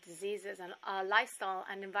 93% of all diseases are lifestyle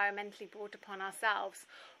and environmentally brought upon ourselves.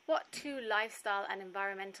 What 2 lifestyle and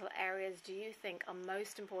environmental areas do you think are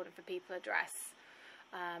most important for people to address?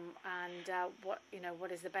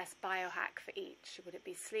 What is the best biohack for each? Would it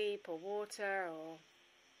be sleep or water or?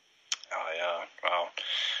 Oh yeah, wow.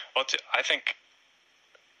 Well, I think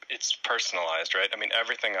it's personalized, right? I mean,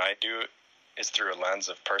 everything I do is through a lens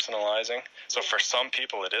of personalizing. So for some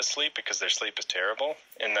people, it is sleep because their sleep is terrible.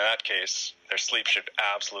 In that case, their sleep should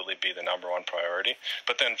absolutely be the number 1 priority.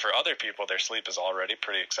 But then for other people, their sleep is already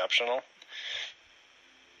pretty exceptional.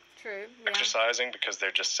 True. Yeah. Exercising because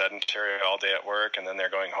they're just sedentary all day at work, and then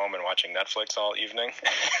they're going home and watching Netflix all evening.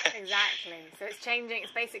 Exactly. So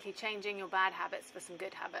it's basically changing your bad habits for some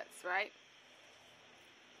good habits, right?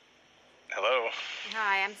 Hello.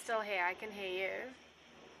 Hi, I'm still here. I can hear you.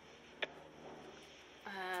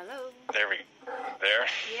 Hello. There we there.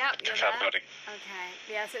 Yep, you're there. Okay.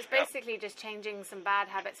 Yeah, so it's basically just changing some bad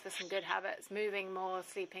habits for some good habits, moving more,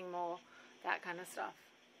 sleeping more, that kind of stuff.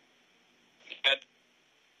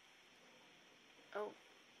 Oh.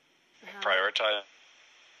 Prioritize,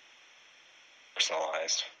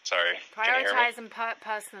 personalized. Sorry. Prioritize and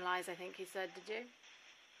personalize, I think you said, did you?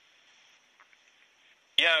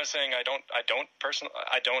 Yeah, I was saying I don't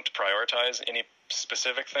prioritize any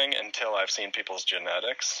specific thing until I've seen people's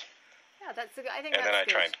genetics. Yeah, that's a good. I think and that's then I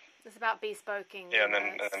good. try and, It's about bespoking. Yeah, and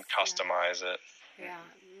then customize it. Yeah,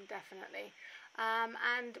 definitely.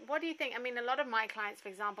 And what do you think? I mean, a lot of my clients, for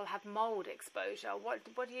example, have mold exposure. What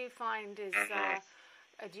do you find is?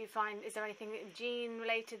 Is there anything gene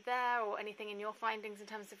related there, or anything in your findings in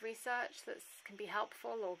terms of research that can be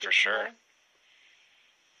helpful or good? For sure.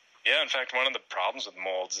 Yeah, in fact, one of the problems with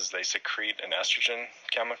molds is they secrete an estrogen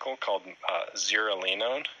chemical called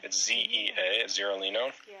zearalenone. It's ZEA,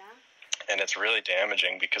 zearalenone. Yeah. And it's really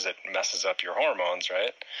damaging because it messes up your hormones,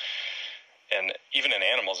 right? And even in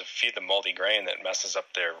animals, if you feed them moldy grain, that messes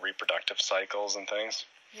up their reproductive cycles and things.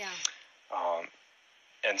 Yeah.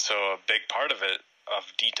 And so a big part of it, of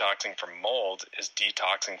detoxing from mold, is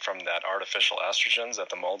detoxing from that artificial estrogens that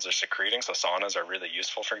the molds are secreting. So saunas are really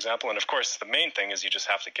useful, for example. And of course, the main thing is you just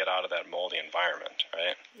have to get out of that moldy environment,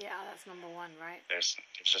 right? Yeah, that's number one, right? There's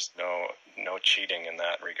just no cheating in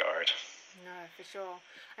that regard. No, for sure.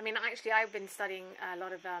 I mean, actually, I've been studying a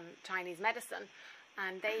lot of Chinese medicine,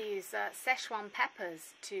 and they use Szechuan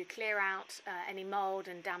peppers to clear out any mold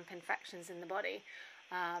and damp infections in the body.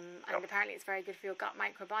 And apparently it's very good for your gut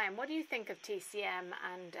microbiome. What do you think of TCM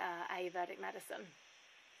and Ayurvedic medicine?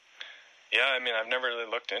 Yeah, I mean, I've never really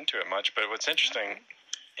looked into it much, but what's interesting,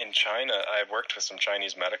 in China, I've worked with some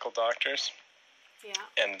Chinese medical doctors. Yeah.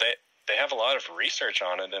 And they have a lot of research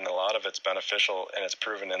on it, and a lot of it's beneficial, and it's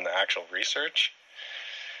proven in the actual research.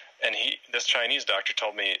 And this Chinese doctor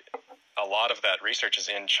told me a lot of that research is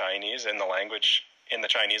in Chinese, in the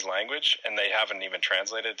Chinese language, and they haven't even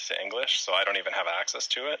translated it to English, so I don't even have access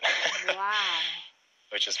to it. Wow.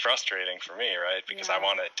 Which is frustrating for me, right? Because I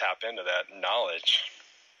want to tap into that knowledge.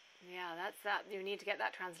 Yeah, that. You need to get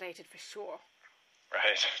that translated for sure.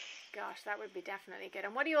 Right. Gosh, that would be definitely good.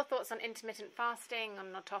 And what are your thoughts on intermittent fasting,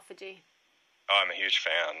 on autophagy? Oh, I'm a huge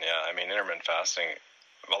fan, yeah. I mean, intermittent fasting,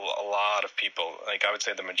 a lot of people, like I would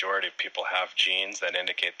say the majority of people have genes that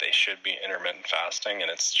indicate they should be intermittent fasting,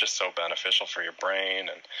 and it's just so beneficial for your brain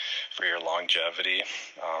and for your longevity.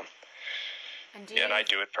 And I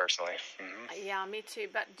do it personally. Mm-hmm. Yeah, me too.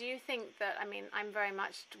 But do you think that, I mean, I'm very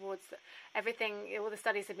much towards everything, all the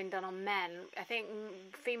studies have been done on men. I think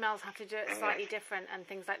females have to do it slightly different, and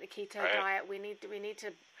things like the keto diet,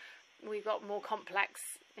 we've got more complex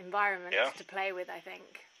environments to play with, I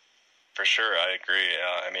think. For sure, I agree.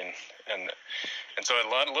 I mean, and so a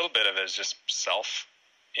little bit of it is just self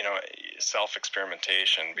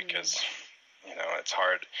experimentation, because it's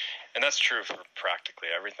hard, and that's true for practically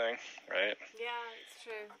everything, right? Yeah, it's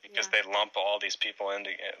true. Because they lump all these people into,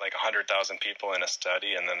 like 100,000 people in a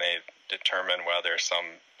study, and then they determine whether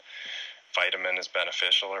some vitamin is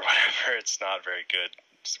beneficial or whatever. It's not a very good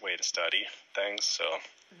way to study things, so.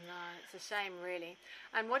 No, it's a shame, really.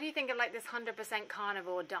 And what do you think of like this 100%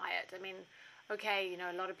 carnivore diet? I mean, okay,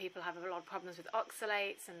 a lot of people have a lot of problems with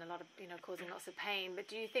oxalates and a lot of, causing lots of pain. But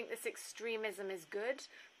do you think this extremism is good,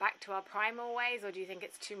 back to our primal ways, or do you think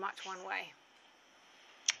it's too much one way?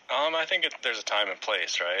 I think there's a time and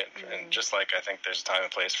place, right? And just like I think there's a time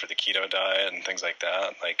and place for the keto diet and things like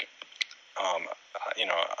that. Like,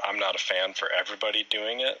 I'm not a fan for everybody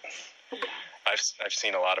doing it. Yeah. I've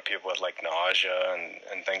seen a lot of people with like nausea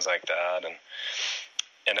and things like that,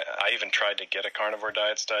 and I even tried to get a carnivore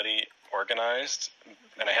diet study organized,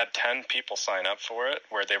 and I had 10 people sign up for it,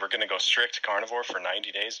 where they were going to go strict carnivore for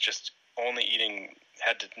 90 days, just only eating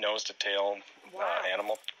head to nose to tail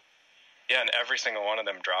animal. Yeah, and every single one of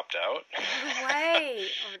them dropped out. No way.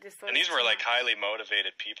 And these were like highly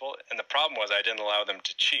motivated people, and the problem was I didn't allow them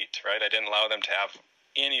to cheat, right? I didn't allow them to have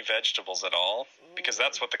any vegetables at all, because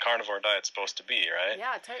that's what the carnivore diet's supposed to be, right?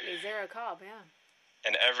 Yeah, totally. Zero carb, yeah.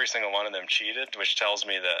 And every single one of them cheated, which tells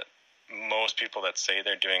me that most people that say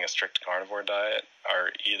they're doing a strict carnivore diet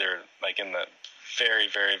are either like in the very,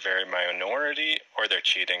 very, very minority, or they're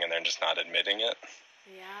cheating and they're just not admitting it.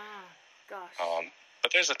 Yeah, gosh.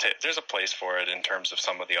 But there's a place for it in terms of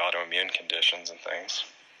some of the autoimmune conditions and things.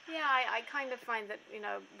 Yeah, I kind of find that,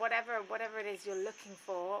 whatever it is you're looking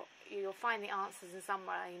for, you'll find the answers in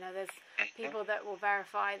somewhere. There's people that will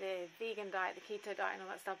verify the vegan diet, the keto diet, and all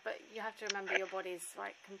that stuff, but you have to remember your body's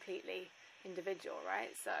like completely individual, right?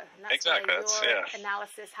 So and that's exactly, where your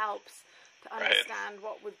analysis helps to understand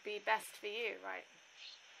what would be best for you, right?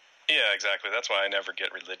 Yeah, exactly. That's why I never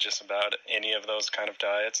get religious about any of those kind of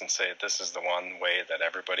diets and say this is the one way that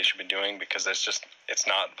everybody should be doing, because it's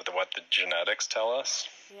not what the genetics tell us.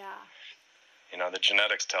 Yeah. You know, the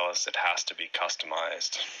genetics tell us it has to be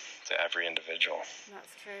customized to every individual.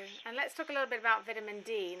 That's true. And let's talk a little bit about vitamin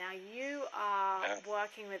D. Now, you are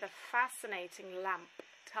working with a fascinating lamp.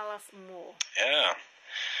 Tell us more. Yeah.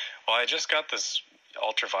 Well, I just got this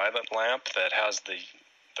ultraviolet lamp that has the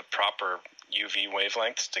proper UV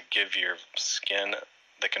wavelengths to give your skin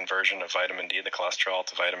the conversion of vitamin D, the cholesterol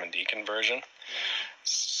to vitamin D conversion.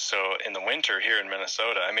 So in the winter here in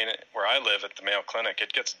Minnesota, I mean, where I live at the Mayo Clinic,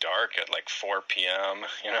 it gets dark at like 4 p.m.,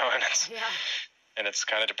 you know, and it's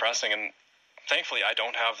kind of depressing. And thankfully, I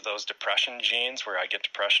don't have those depression genes where I get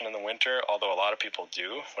depression in the winter, although a lot of people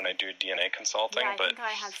do when I do DNA consulting. Yeah, I think I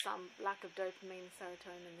have some lack of dopamine,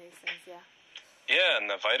 serotonin, these things, yeah. Yeah, and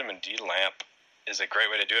the vitamin D lamp is a great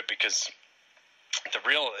way to do it, because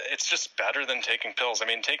it's just better than taking pills. I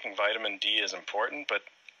mean, taking vitamin D is important, but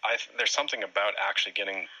there's something about actually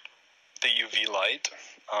getting the UV light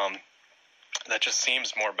that just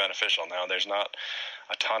seems more beneficial. Now, there's not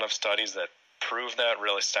a ton of studies that prove that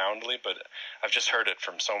really soundly, but I've just heard it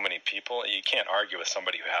from so many people. You can't argue with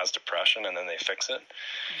somebody who has depression and then they fix it.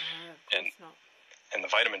 No, of course not. And the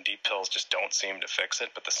vitamin D pills just don't seem to fix it,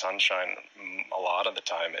 but the sunshine, a lot of the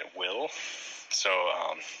time, it will. So,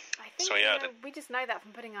 I think, we just know that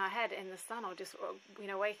from putting our head in the sun, or just,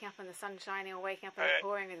 waking up in the sun shining, or waking up and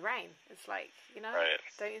pouring with rain. It's like,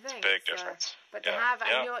 don't you think? It's a big difference. But to have,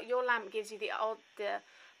 and your lamp gives you the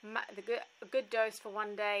good dose for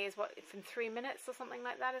one day is what, from 3 minutes or something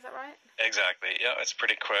like that, is that right? Exactly, yeah, it's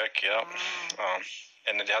pretty quick, yeah. Wow.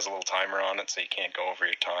 And it has a little timer on it, so you can't go over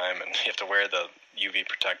your time, and you have to wear the UV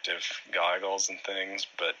protective goggles and things,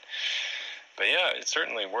 but yeah, it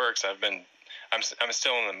certainly works. I'm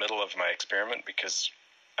still in the middle of my experiment, because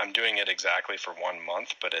I'm doing it exactly for 1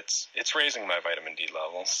 month, but it's raising my vitamin D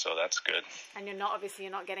levels, so that's good. And you're not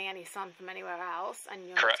getting any sun from anywhere else, and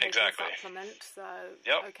you're not taking a supplement, so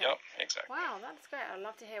Yep, exactly. Wow, that's great. I'd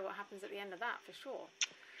love to hear what happens at the end of that, for sure.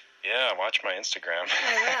 Yeah, watch my Instagram.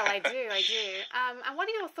 I do. And what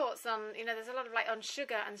are your thoughts on, there's a lot of on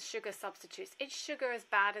sugar and sugar substitutes. Is sugar as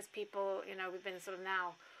bad as people, we've been sort of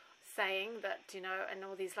now saying that, and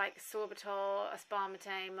all these like sorbitol,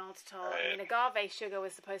 aspartame, maltitol. Right. I mean, agave sugar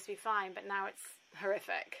was supposed to be fine, but now it's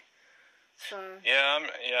horrific. So. Yeah.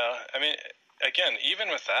 I mean, again, even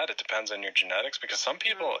with that, it depends on your genetics, because some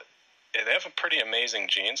people, they have a pretty amazing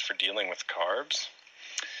genes for dealing with carbs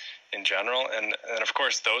in general, and of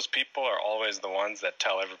course those people are always the ones that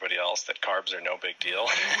tell everybody else that carbs are no big deal.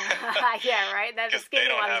 Yeah, right. They're the skinny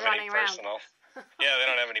ones running around. Yeah, they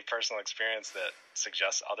don't have any personal experience that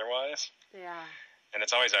suggests otherwise. Yeah. And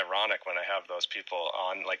it's always ironic when I have those people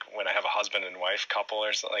on, like when I have a husband and wife couple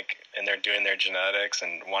or something, and they're doing their genetics,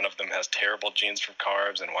 and one of them has terrible genes for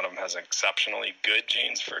carbs, and one of them has exceptionally good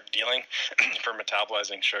genes for dealing, for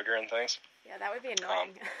metabolizing sugar and things. Yeah, that would be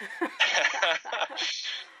annoying.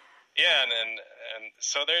 Yeah, and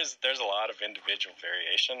so there's a lot of individual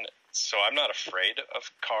variation. So I'm not afraid of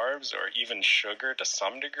carbs or even sugar to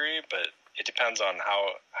some degree, but it depends on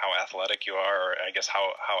how athletic you are, or I guess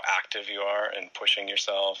how active you are in pushing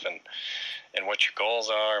yourself, and what your goals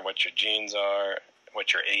are, what your genes are,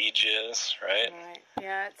 what your age is, right? Right.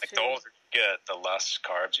 Yeah, it's true. The older you get, the less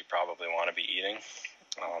carbs you probably want to be eating.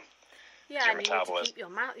 Yeah, and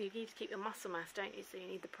you need to keep your muscle mass, don't you? So you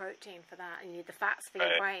need the protein for that, and you need the fats for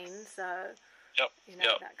your brain. So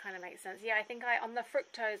that kind of makes sense. Yeah, I think on the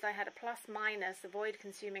fructose, I had a plus minus. Avoid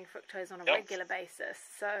consuming fructose on a regular basis.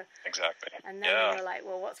 So exactly. And then you're like,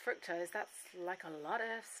 well, what's fructose? That's like a lot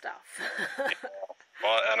of stuff.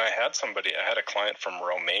 Well, and I had a client from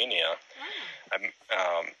Romania,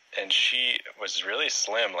 and she was really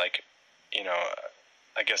slim, like,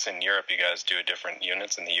 I guess in Europe you guys do different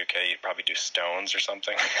units. In the UK you probably do stones or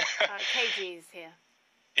something. kgs here.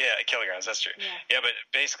 Yeah, kilograms, that's true. Yeah, but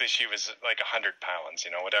basically she was like 100 pounds,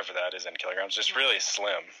 whatever that is in kilograms, just really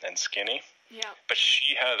slim and skinny. Yeah. But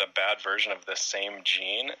she had a bad version of this same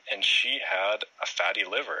gene, and she had a fatty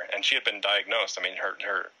liver, and she had been diagnosed. I mean,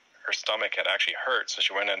 her stomach had actually hurt, so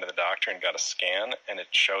she went into the doctor and got a scan, and it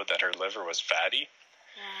showed that her liver was fatty.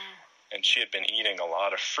 Wow. And she had been eating a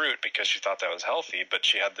lot of fruit because she thought that was healthy, but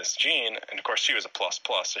she had this gene, and of course she was a plus,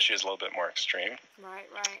 so she was a little bit more extreme. Right.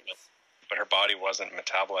 But her body wasn't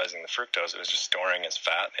metabolizing the fructose, it was just storing as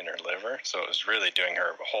fat in her liver, so it was really doing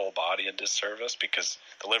her whole body a disservice, because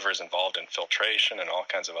the liver is involved in filtration and all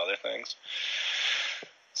kinds of other things.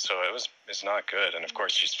 So it's not good. And of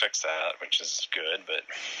course she's fixed that, which is good, but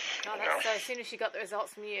God, so as soon as she got the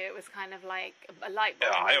results from you, it was kind of like a light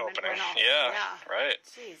bulb moment eye-opening. went off. Yeah, right.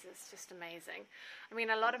 Jeez, it's just amazing. I mean,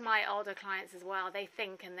 a lot of my older clients as well, they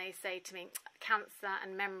think and they say to me, cancer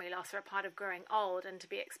and memory loss are a part of growing old and to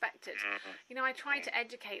be expected. You know, I try to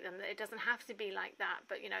educate them that it doesn't have to be like that,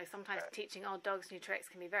 but, you know, sometimes teaching old dogs new tricks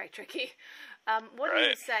can be very tricky. What do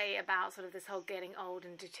you say about sort of this whole getting old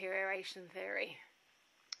and deterioration theory?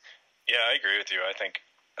 Yeah, I agree with you. I think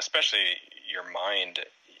especially your mind,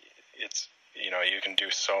 it's, you know, you can do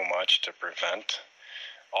so much to prevent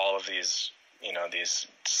all of these, you know, these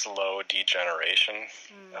slow degeneration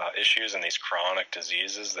issues and these chronic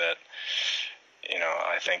diseases that, you know,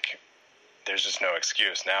 I think there's just no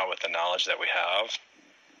excuse now with the knowledge that we have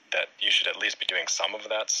that you should at least be doing some of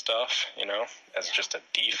that stuff, you know, as just a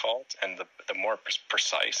default. And the more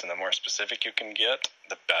precise and the more specific you can get,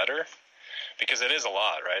 the better. Because it is a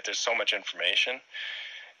lot, right? There's so much information.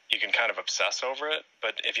 You can kind of obsess over it.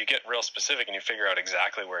 But if you get real specific and you figure out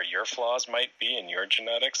exactly where your flaws might be in your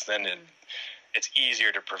genetics, then it's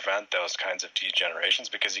easier to prevent those kinds of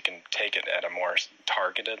degenerations because you can take it at a more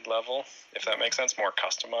targeted level, if that makes sense, more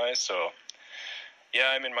customized. So,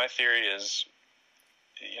 yeah, I mean, my theory is,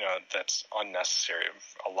 you know, that's unnecessary.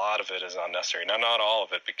 A lot of it is unnecessary. Now, not all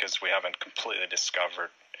of it, because we haven't completely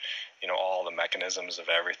discovered, you know, all the mechanisms of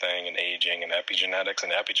everything and aging and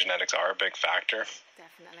epigenetics are a big factor.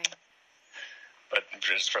 Definitely. But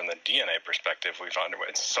just from the DNA perspective, we found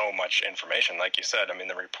it's so much information. Like you said, I mean,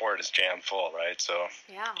 the report is jam full, right? So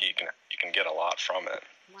you can get a lot from it.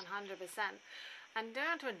 100%. And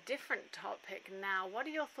down to a different topic now, what are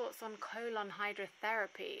your thoughts on colon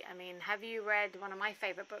hydrotherapy? I mean, have you read one of my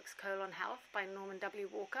favorite books, Colon Health by Norman W.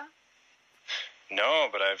 Walker? No,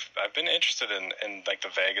 but I've been interested in like the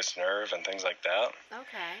vagus nerve and things like that.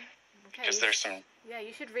 Okay. Because there's some... Yeah,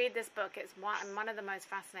 you should read this book. It's one of the most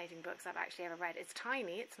fascinating books I've actually ever read. It's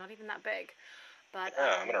tiny. It's not even that big. But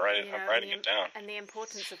I'm going to write it. I'm writing it down. And the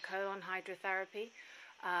importance of colon hydrotherapy.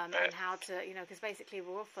 And how to, you know, because basically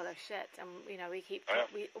we're all full of shit, and you know we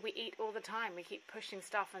eat all the time. We keep pushing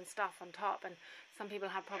stuff on top, and some people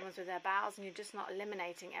have problems with their bowels, and you're just not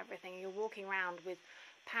eliminating everything. You're walking around with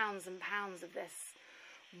pounds and pounds of this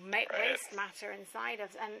waste matter inside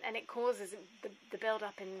us, and it causes the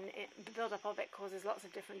build-up of it causes lots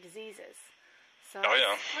of different diseases. So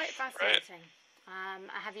it's quite fascinating.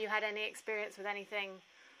 Have you had any experience with anything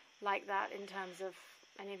like that in terms of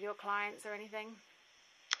any of your clients or anything?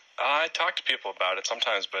 I talk to people about it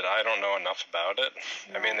sometimes, but I don't know enough about it.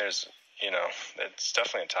 No. I mean, there's, you know, it's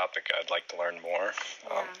definitely a topic I'd like to learn more.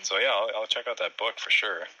 So yeah, I'll check out that book for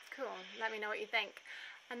sure. Cool. Let me know what you think.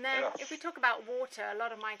 And then if we talk about water, a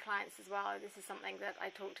lot of my clients as well, this is something that I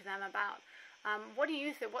talk to them about. What do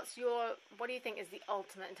you think? What do you think is the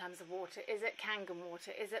ultimate in terms of water? Is it Kangen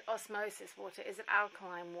water? Is it osmosis water? Is it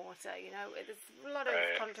alkaline water? You know, there's a lot of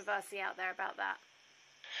controversy out there about that.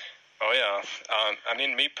 Oh, yeah. I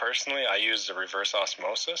mean, me personally, I use the reverse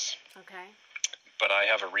osmosis. Okay. But I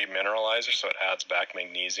have a remineralizer, so it adds back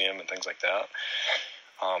magnesium and things like that.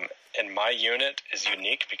 And my unit is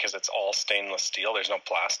unique because it's all stainless steel. There's no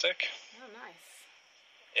plastic. Oh, nice.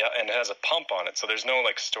 Yeah, and it has a pump on it, so there's no,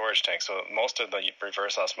 like, storage tank. So most of the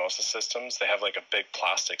reverse osmosis systems, they have, like, a big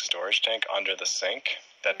plastic storage tank under the sink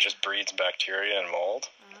that just breeds bacteria and mold.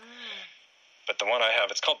 But the one I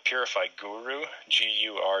have, it's called Purified Guru,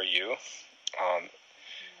 Guru.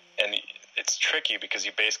 And it's tricky because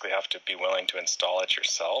you basically have to be willing to install it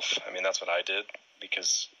yourself. I mean, that's what I did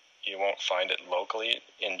because you won't find it locally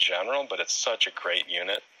in general, but it's such a great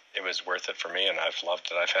unit. It was worth it for me, and I've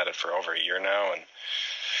loved it. I've had it for over a year now, and,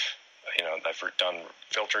 you know, I've done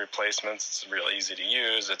filter replacements. It's real easy to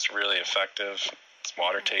use. It's really effective. Its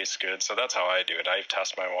water tastes good, so that's how I do it. I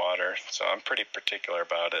test my water, so I'm pretty particular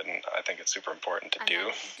about it, and I think it's super important to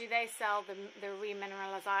do. Do they sell the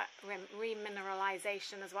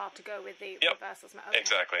remineralization as well to go with the reverse osmosis? Okay.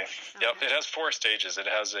 Exactly. Okay. Yep, it has 4 stages. It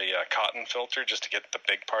has a cotton filter just to get the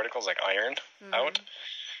big particles like iron out,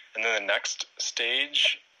 and then the next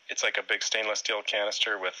stage, it's like a big stainless steel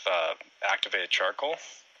canister with activated charcoal.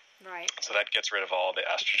 Right. So that gets rid of all the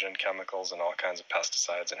estrogen chemicals and all kinds of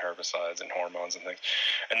pesticides and herbicides and hormones and things.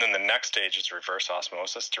 And then the next stage is reverse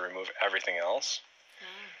osmosis to remove everything else,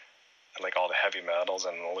 like all the heavy metals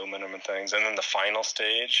and aluminum and things. And then the final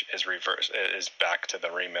stage is back to the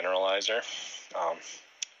remineralizer,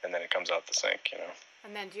 and then it comes out the sink, you know.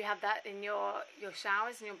 And then do you have that in your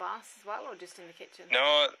showers and your baths as well, or just in the kitchen?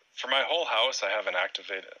 No, for my whole house, I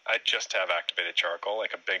just have activated charcoal,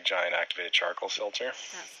 like a big giant activated charcoal filter.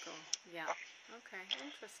 That's cool. Yeah. Okay,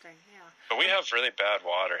 interesting. Yeah. But we have really bad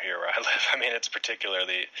water here where I live. I mean, it's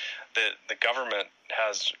particularly the government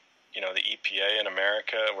has, the EPA in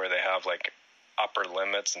America where they have like upper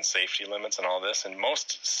limits and safety limits and all this. And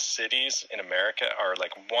most cities in America are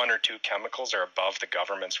like 1 or 2 chemicals are above the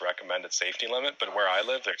government's recommended safety limit. But where I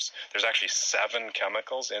live, there's actually 7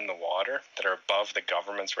 chemicals in the water that are above the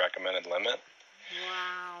government's recommended limit.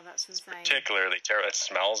 Wow, that's insane. It's particularly terrible. It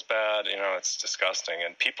smells bad. It's disgusting.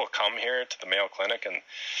 And people come here to the Mayo Clinic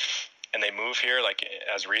and they move here like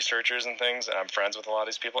as researchers and things. And I'm friends with a lot of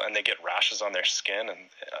these people, and they get rashes on their skin and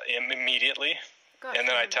immediately. Gosh, and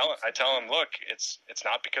then I tell them, look, it's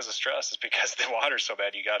not because of stress. It's because the water's so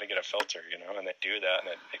bad. You got to get a filter, and they do that,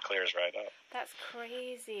 and it clears right up. That's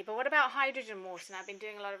crazy. But what about hydrogen water? And I've been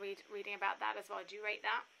doing a lot of reading about that as well. Do you rate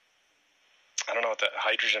that? I don't know what that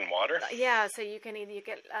hydrogen water. Yeah, so you can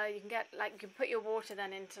put your water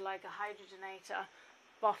then into like a hydrogenator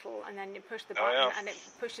bottle, and then you push the button, and it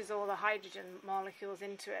pushes all the hydrogen molecules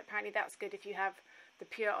into it. Apparently, that's good if you have the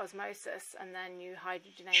pure osmosis, and then you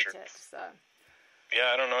hydrogenate it. So.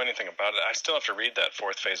 Yeah, I don't know anything about it. I still have to read that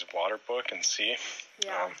 4th Phase of Water book and see.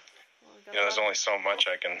 Yeah. There's only so much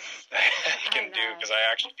I can do because I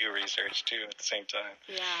actually do research too at the same time.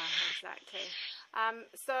 Yeah, exactly.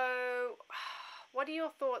 So, what are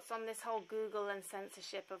your thoughts on this whole Google and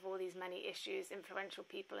censorship of all these many issues, influential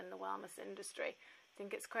people in the wellness industry?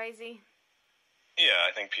 Think it's crazy? Yeah,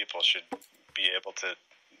 I think people should be able to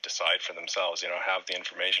decide for themselves, have the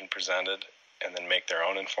information presented and then make their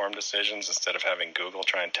own informed decisions instead of having Google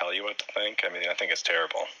try and tell you what to think. I mean, I think it's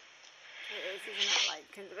terrible. It is,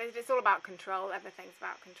 isn't it? It's all about control. Everything's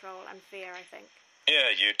about control and fear, I think.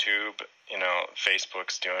 Yeah, YouTube,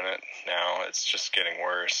 Facebook's doing it now. It's just getting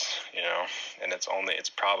worse, and it's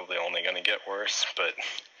probably only going to get worse, but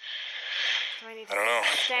So we need I don't know.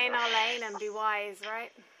 Stay in our lane and be wise,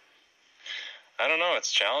 right? I don't know.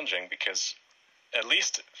 It's challenging because at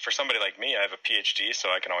least for somebody like me, I have a Ph.D, so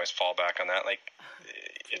I can always fall back on that. Like,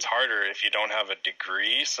 it's harder if you don't have a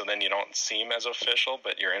degree, so then you don't seem as official,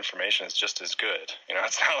 but your information is just as good.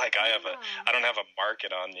 It's not like I don't have a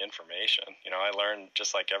market on the information. I learn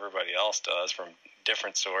just like everybody else does from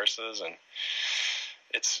different sources, and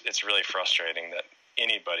it's really frustrating that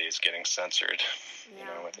anybody is getting censored,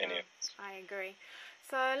 with any of this. I agree.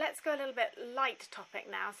 So let's go a little bit light topic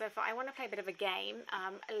now. So I want to play a bit of a game,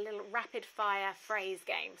 a little rapid fire phrase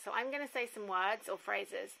game. So I'm going to say some words or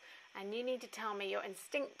phrases, and you need to tell me your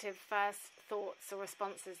instinctive first thoughts or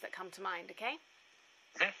responses that come to mind, okay?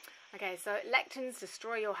 Mm-hmm. Okay, so lectins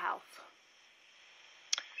destroy your health.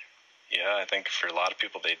 Yeah, I think for a lot of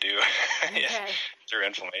people they do. Okay. Yeah, through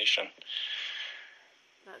inflammation.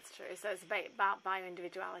 That's true. So it's about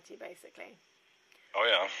bioindividuality, basically. Oh,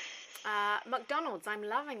 yeah. McDonald's, I'm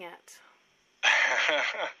loving it.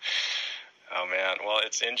 Oh, man. Well,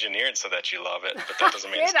 it's engineered so that you love it, but that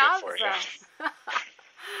doesn't mean it's good for you.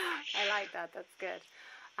 I like that. That's good.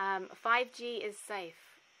 5G is safe.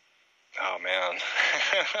 Oh, man.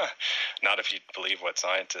 Not if you believe what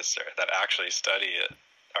scientists that actually study it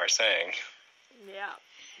are saying. Yeah.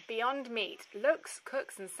 Beyond Meat looks,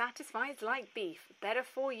 cooks, and satisfies like beef. Better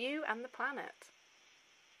for you and the planet.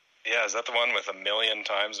 Yeah, is that the one with 1 million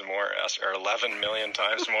times more, or 11 million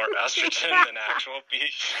times more estrogen than actual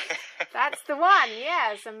beef? That's the one,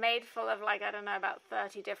 yes. And made full of, about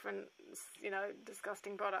 30 different,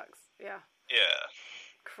 disgusting products. Yeah. Yeah.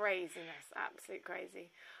 Craziness. Absolute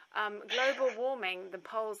crazy. Global warming, the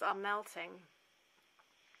poles are melting.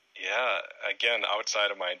 Yeah, again,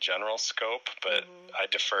 outside of my general scope, but I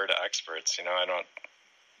defer to experts. I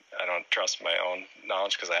don't trust my own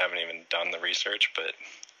knowledge because I haven't even done the research, but...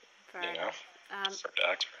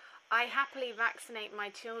 I happily vaccinate my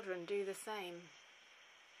children. Do the same.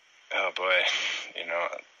 Oh boy,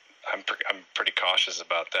 I'm pretty cautious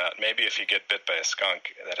about that. Maybe if you get bit by a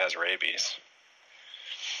skunk that has rabies.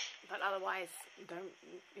 But otherwise, don't.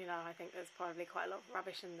 I think there's probably quite a lot of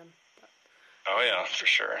rubbish in them. But, oh yeah, for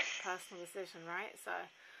sure. Personal decision, right? So,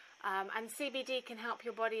 and CBD can help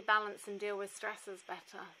your body balance and deal with stresses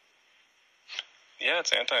better. Yeah,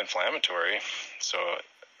 it's anti-inflammatory, so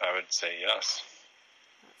I would say yes.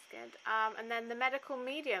 That's good. And then the medical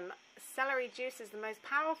medium. Celery juice is the most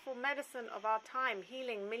powerful medicine of our time,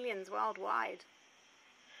 healing millions worldwide.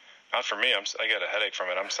 Not for me. I get a headache from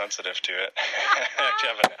it. I'm sensitive to it. I actually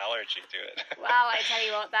have an allergy to it. Well, I tell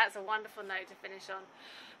you what, that's a wonderful note to finish on.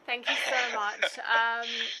 Thank you so much.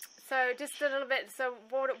 So just a little bit. So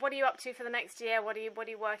what are you up to for the next year? What are you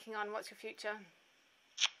working on? What's your future?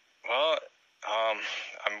 Well,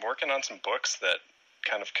 I'm working on some books that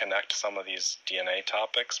kind of connect some of these DNA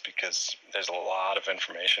topics because there's a lot of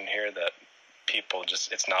information here that people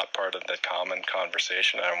it's not part of the common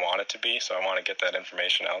conversation. I want it to be, so I want to get that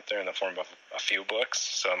information out there in the form of a few books.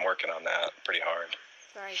 So I'm working on that pretty hard.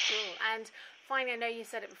 Very cool. And finally, I know you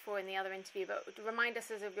said it before in the other interview, but remind us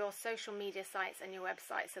of your social media sites and your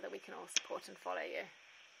website so that we can all support and follow you.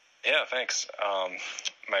 Yeah, thanks.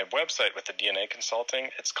 My website with the DNA consulting,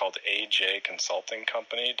 it's called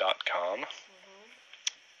ajconsultingcompany.com.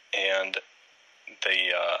 And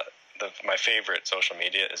my favorite social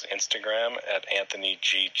media is Instagram at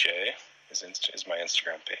AnthonyGJ is my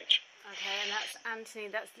Instagram page. Okay, and that's Anthony,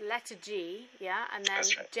 that's letter G, yeah, and then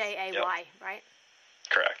Right. Jay, Yep. right?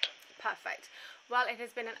 Correct. Perfect. Well, it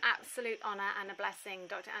has been an absolute honor and a blessing,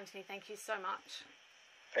 Dr. Anthony. Thank you so much.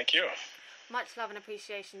 Thank you. Much love and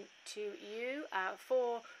appreciation to you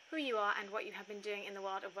for who you are and what you have been doing in the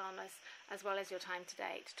world of wellness, as well as your time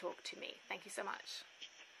today to talk to me. Thank you so much.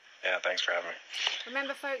 Yeah, thanks for having me.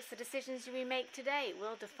 Remember, folks, the decisions we make today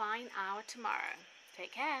will define our tomorrow.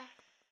 Take care.